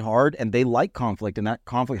people marry hard and they like conflict, and that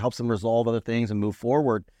conflict helps them resolve other things and move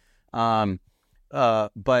forward.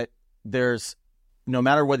 But there's, no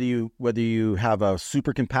matter whether you have a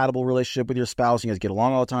super compatible relationship with your spouse, you guys get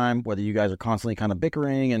along all the time, whether you guys are constantly kind of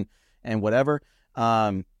bickering and whatever,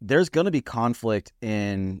 there's going to be conflict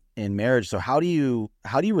in marriage. So how do you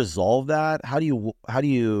resolve that? How do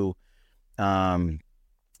you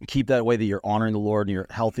keep that way that you're honoring the Lord and you're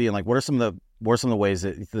healthy? And like, what are some of the ways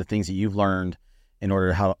the things that you've learned in order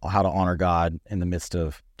to how to honor God in the midst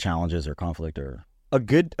of challenges or conflict? Or a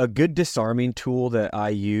good disarming tool that I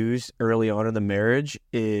use early on in the marriage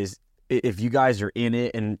is, if you guys are in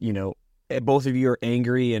it and both of you are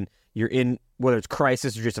angry and you're in, whether it's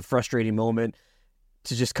crisis or just a frustrating moment,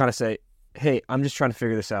 to just kind of say, hey, I'm just trying to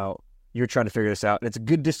figure this out. You're trying to figure this out. And it's a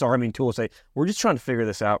good disarming tool to say, we're just trying to figure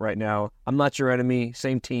this out right now. I'm not your enemy,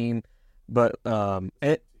 same team, but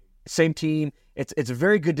same team. It's a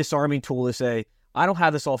very good disarming tool to say, I don't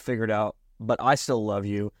have this all figured out, but I still love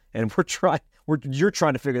you, and you're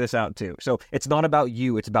trying to figure this out too. So it's not about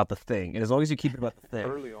you, it's about the thing. And as long as you keep it about the thing.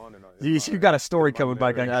 Early on you got a story coming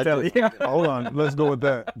back, I can tell you. Hold on, let's go with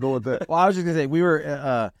that. Well, I was just gonna say, we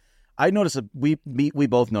were I noticed we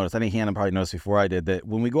both noticed, I think Hannah probably noticed before I did, that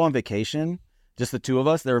when we go on vacation, just the two of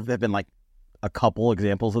us, there have been like a couple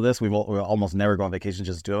examples of this. We almost never go on vacation,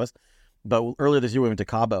 just the two of us. But earlier this year we went to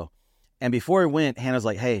Cabo, and before we went, Hannah's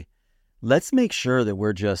like, hey, let's make sure that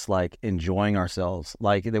we're just like enjoying ourselves,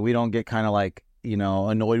 like that we don't get kind of like,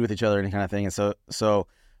 annoyed with each other and kind of thing. And so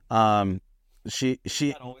she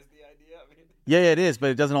not always the idea. Yeah, it is, but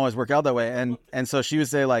it doesn't always work out that way. And so she would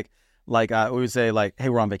say we would say like, hey,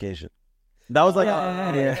 we're on vacation. That was like,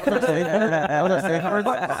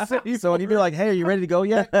 so when you'd be like, hey, are you ready to go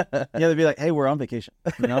yet? Yeah, they'd be like, hey, we're on vacation.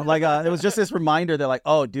 It was just this reminder that like,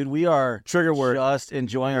 oh, dude, we are trigger word just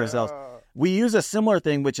enjoying ourselves. We use a similar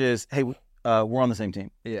thing, which is, hey, we're on the same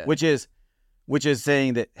team. Yeah. Which is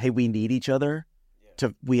saying that, hey, we need each other.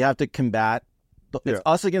 We have to combat. It's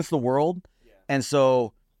us against the world, and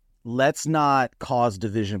so let's not cause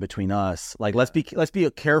division between us. Like let's be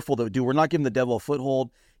careful that we're not giving the devil a foothold.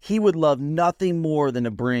 He would love nothing more than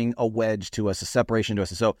to bring a wedge to us, a separation to us.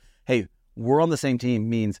 And so, hey, we're on the same team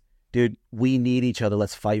means, dude, we need each other.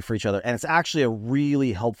 Let's fight for each other. And it's actually a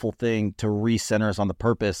really helpful thing to recenter us on the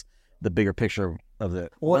purpose, the bigger picture of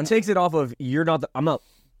it. Well, it takes it off of you're not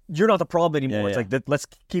the problem anymore. It's like let's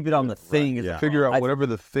keep it on the thing. Yeah. Figure out whatever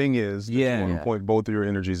the thing is that you want to point both of your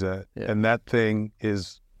energies at, and that thing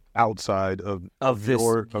is outside of this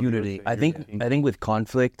unity. I think with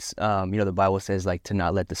conflicts, the Bible says like to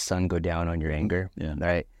not let the sun go down on your anger. Yeah.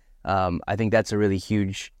 Right. I think that's a really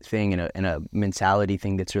huge thing, and a mentality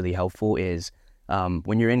thing that's really helpful is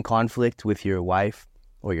when you're in conflict with your wife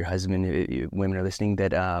or your husband, women are listening,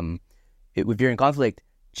 that if you're in conflict,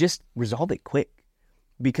 just resolve it quick.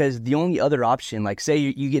 Because the only other option, like say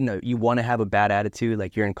you want to have a bad attitude,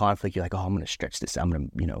 like you're in conflict, you're like, oh, I'm going to stretch this out. I'm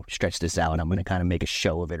going to stretch this out, and I'm going to kind of make a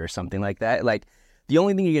show of it or something like that. Like the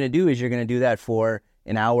only thing you're going to do is you're going to do that for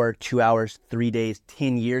an hour, 2 hours, 3 days,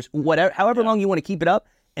 10 years, whatever, however long you want to keep it up.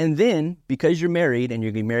 And then because you're married and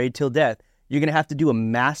you're going to be married till death, you're going to have to do a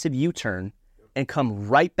massive U-turn and come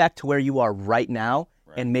right back to where you are right now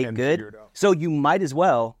and make good. So you might as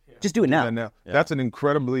well just do it now. Yeah. That's an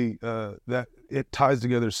incredibly, that it ties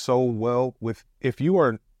together so well with, if you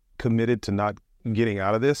are committed to not getting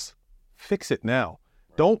out of this, fix it now.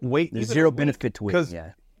 Don't wait. There's zero benefit to it. Because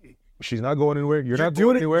she's not going anywhere. You're not doing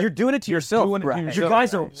going it. anywhere. You're doing it to yourself. Doing it to Right. yourself. You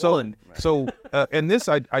guys are So and this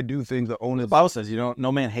I do think the onus. The Bible says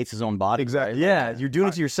no man hates his own body. Exactly. Right? Yeah, you're doing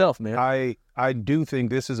it to yourself, man. I do think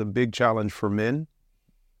this is a big challenge for men.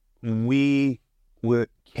 We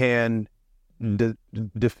can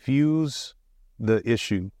diffuse the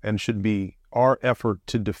issue, and should be our effort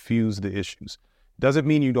to diffuse the issues. Doesn't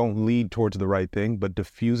mean you don't lead towards the right thing, but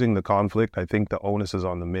diffusing the conflict, I think the onus is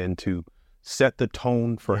on the men to set the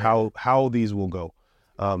tone for how these will go.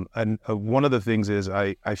 And one of the things is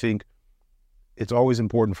I think it's always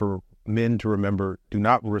important for men to remember, do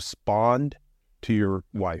not respond to your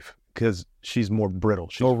wife because she's more brittle.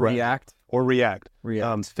 She's Or react.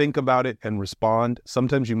 Think about it and respond.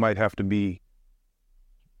 Sometimes you might have to be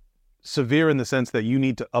severe in the sense that you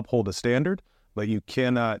need to uphold a standard, but you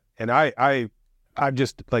cannot. And I'm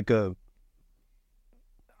just like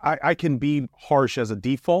I can be harsh as a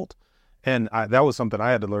default, and that was something I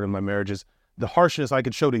had to learn in my marriage. Is the harshness I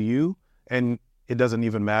could show to you, and it doesn't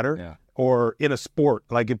even matter. Yeah. Or in a sport,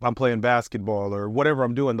 like if I'm playing basketball or whatever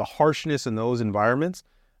I'm doing, the harshness in those environments,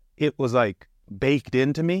 it was like baked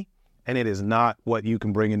into me, and it is not what you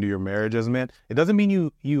can bring into your marriage as a man. It doesn't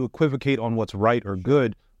mean you equivocate on what's right or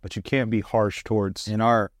good, but you can't be harsh towards. In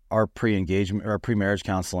our pre-engagement or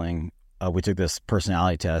we took this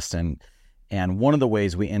personality test, and one of the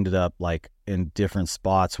ways we ended up like in different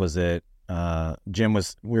spots was that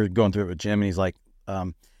we were going through it with Jim, and he's like,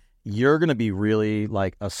 you're going to be really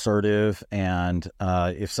like assertive, and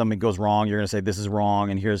if something goes wrong, you're going to say this is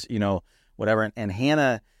wrong, and here's whatever. And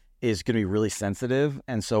Hannah is going to be really sensitive,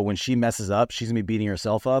 and so when she messes up, she's going to be beating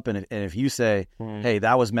herself up. And if you say, hey,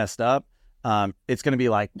 that was messed up, it's going to be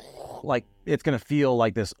like it's going to feel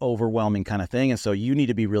like this overwhelming kind of thing. And so you need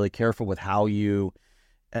to be really careful with how you,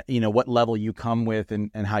 what level you come with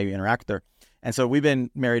and how you interact with her. And so we've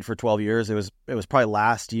been married for 12 years. It was probably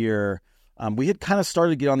last year. We had kind of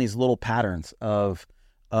started to get on these little patterns of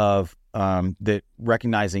that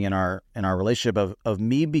recognizing in our relationship of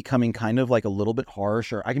me becoming kind of like a little bit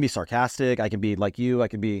harsh, or I can be sarcastic. I can be like you. I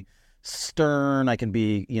can be stern. I can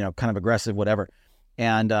be, kind of aggressive, whatever.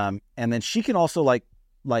 And then she can also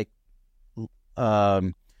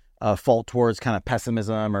fault towards kind of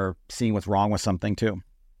pessimism or seeing what's wrong with something too.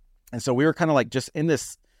 And so we were kind of like just in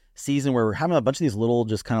this season where we're having a bunch of these little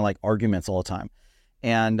just kind of like arguments all the time.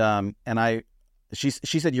 She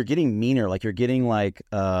said, you're getting meaner, like you're getting like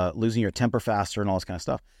losing your temper faster and all this kind of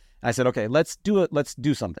stuff. And I said, okay, let's do it. Let's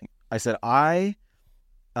do something. I said,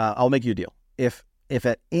 I'll make you a deal. If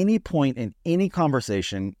at any point in any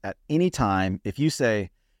conversation, at any time, if you say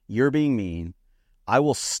you're being mean, I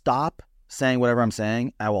will stop saying whatever I'm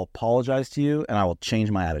saying. I will apologize to you, and I will change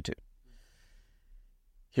my attitude.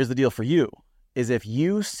 Here's the deal for you, is if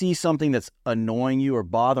you see something that's annoying you or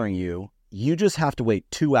bothering you, you just have to wait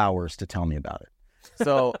 2 hours to tell me about it.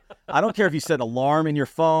 So I don't care if you set an alarm in your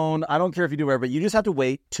phone. I don't care if you do whatever, but you just have to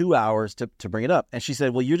wait 2 hours to bring it up. And she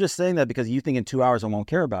said, well, you're just saying that because you think in 2 hours I won't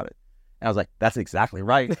care about it. And I was like, that's exactly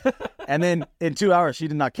right. And then in 2 hours, she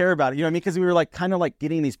did not care about it. You know what I mean? Because we were like kind of like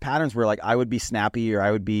getting these patterns where like I would be snappy or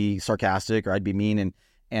I would be sarcastic or I'd be mean,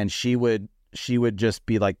 and she would just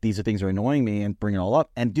be like, these are things that are annoying me, and bring it all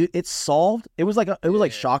up. And dude, it solved. It was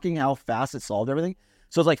like shocking how fast it solved everything.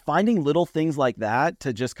 So it's like finding little things like that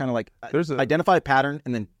to just kind of like identify a pattern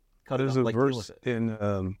and then cut it off. There's a verse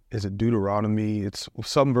in is it Deuteronomy? It's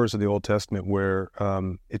some verse of the Old Testament where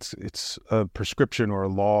it's a prescription or a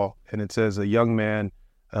law, and it says a young man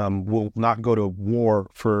will not go to war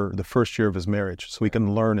for the first year of his marriage, so he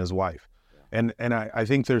can learn his wife. And I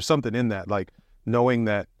think there's something in that, like knowing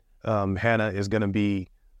that Hannah is going to be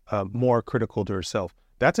more critical to herself.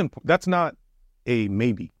 That's not a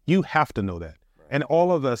maybe. You have to know that. And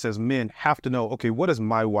all of us as men have to know, okay, what does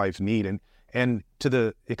my wife need? And to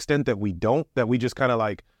the extent that we don't, that we just kind of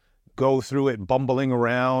like go through it bumbling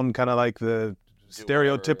around, kind of like the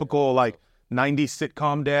stereotypical like 90s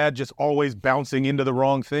sitcom dad, just always bouncing into the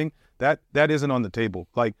wrong thing, that isn't on the table.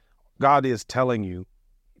 Like God is telling you,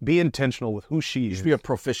 be intentional with who she is. You should be a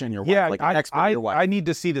proficient in your wife, yeah, like an expert in your wife. I need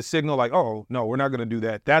to see the signal like, oh, no, we're not going to do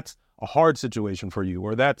that. That's a hard situation for you,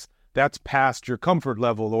 or that's past your comfort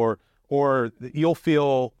level, or you'll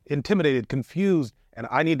feel intimidated, confused, and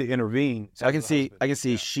I need to intervene. So I can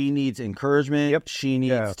see she needs encouragement. Yep. She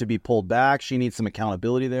needs to be pulled back. She needs some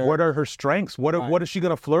accountability there. What are her strengths? What is she going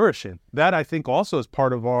to flourish in? That I think also is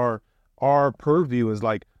part of our purview, is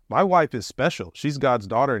like, my wife is special. She's God's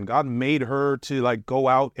daughter, and God made her to like go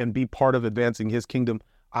out and be part of advancing his kingdom.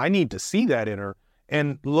 I need to see that in her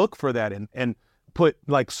and look for that and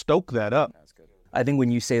stoke that up. I think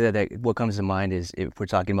when you say that, what comes to mind is if we're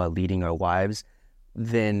talking about leading our wives,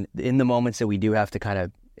 then in the moments that we do have to kind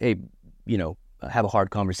of hey, have a hard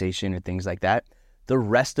conversation or things like that. The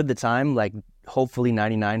rest of the time, like hopefully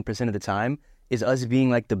 99% of the time, is us being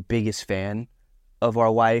like the biggest fan of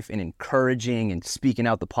our wife and encouraging and speaking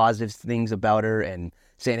out the positive things about her and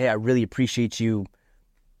saying, hey, I really appreciate you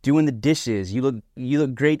doing the dishes. You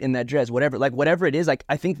look great in that dress, whatever it is. Like,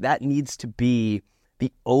 I think that needs to be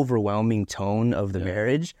the overwhelming tone of the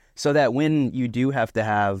marriage, so that when you do have to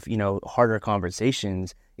have, harder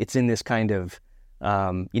conversations, it's in this kind of,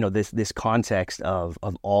 this context of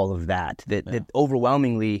all of that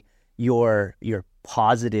overwhelmingly you're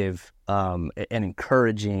positive, and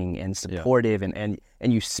encouraging and supportive, and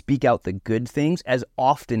you speak out the good things as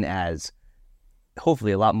often as,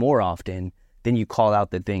 hopefully a lot more often, than you call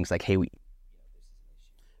out the things like, hey,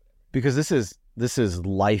 because this is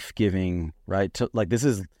life-giving, right?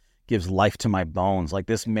 Gives life to my bones. Like,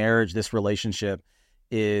 this marriage, this relationship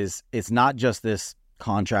it's not just this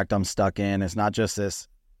contract I'm stuck in. It's not just this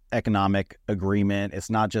economic agreement.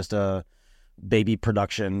 It's not just a baby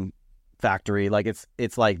production factory. Like,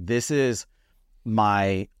 it's like, this is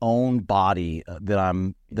my own body that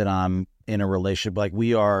I'm in a relationship. Like,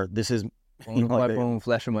 this is bone of my bone,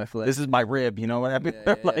 flesh of my flesh. This is my rib, you know what I mean?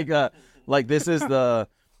 Yeah. Like this is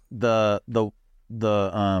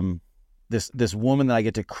this woman that I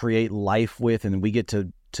get to create life with, and we get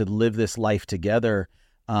to live this life together.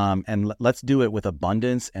 And let's do it with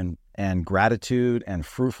abundance and gratitude and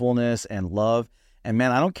fruitfulness and love. And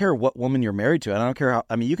man, I don't care what woman you're married to. I don't care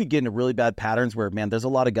you could get into really bad patterns where, man, there's a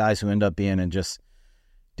lot of guys who end up being in just,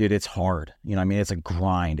 dude, it's hard. It's a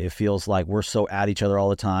grind. It feels like we're so at each other all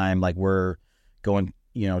the time. Like, we're going,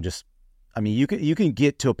 you can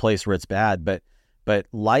get to a place where it's bad, but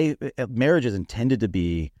marriage is intended to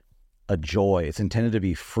be a joy. It's intended to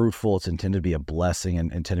be fruitful. It's intended to be a blessing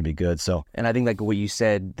and intended to be good. So, and I think like what you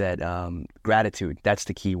said, that gratitude, that's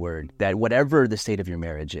the key word, that whatever the state of your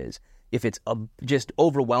marriage is, if it's just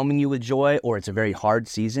overwhelming you with joy, or it's a very hard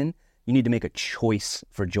season, you need to make a choice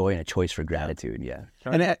for joy and a choice for gratitude. Yeah.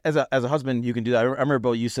 And as a husband, you can do that. I remember,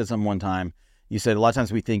 Bill, you said something one time. You said a lot of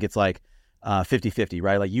times we think it's like 50-50,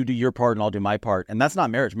 right? Like, you do your part and I'll do my part. And that's not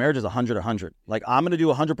marriage. Marriage is 100-100. Like, I'm going to do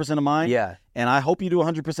 100% of mine. Yeah. And I hope you do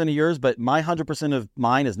 100% of yours, but my 100% of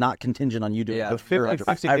mine is not contingent on you doing The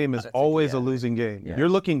 50-50 game is always a losing game. Yeah. You're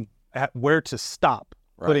looking at where to stop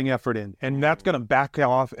putting effort in. And that's going to back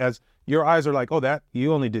off as your eyes are like, oh,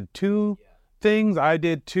 you only did 2 things, I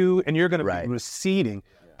did 2, and you're going to be receding.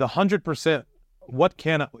 The 100%,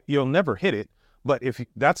 you'll never hit it. But if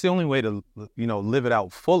that's the only way to, live it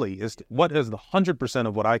out fully, is what is the 100%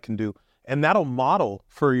 of what I can do? And that'll model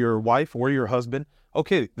for your wife or your husband.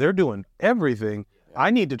 Okay, they're doing everything.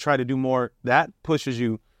 I need to try to do more. That pushes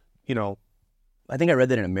you, I think I read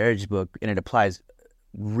that in a marriage book, and it applies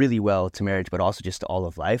really well to marriage, but also just to all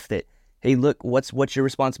of life, that, hey, look, what's your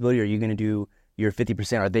responsibility? Are you going to do your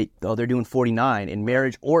 50%? They're doing 49 in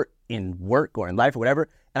marriage or in work or in life or whatever.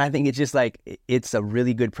 And I think it's just like, it's a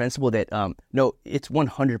really good principle that, no, it's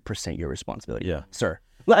 100% your responsibility. Yeah. Sir.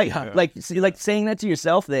 Like saying that to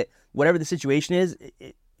yourself, that whatever the situation is,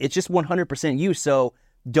 it's just 100% you. So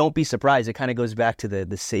don't be surprised. It kind of goes back to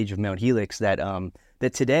the sage of Mount Helix, that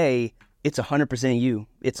today it's 100% you.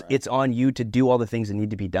 It's on you to do all the things that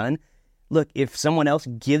need to be done. Look, if someone else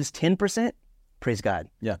gives 10%, praise God.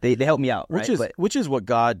 Yeah. They help me out. Which is what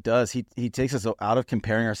God does. He takes us out of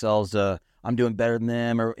comparing ourselves to, I'm doing better than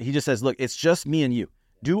them, or he just says, look, it's just me and you.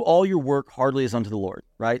 Do all your work hardly as unto the Lord,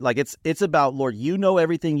 right? Like, it's about, Lord, you know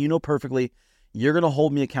everything, you know perfectly. You're going to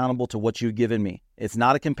hold me accountable to what you've given me. It's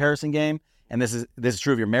not a comparison game. And this is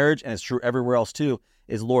true of your marriage, and it's true everywhere else too,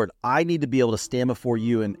 is, Lord, I need to be able to stand before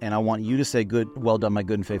you, and I want you to say, well done, my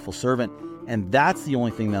good and faithful servant. And that's the only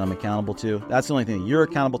thing that I'm accountable to. That's the only thing that you're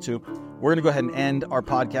accountable to. We're going to go ahead and end our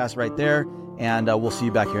podcast right there, and we'll see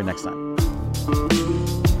you back here next time.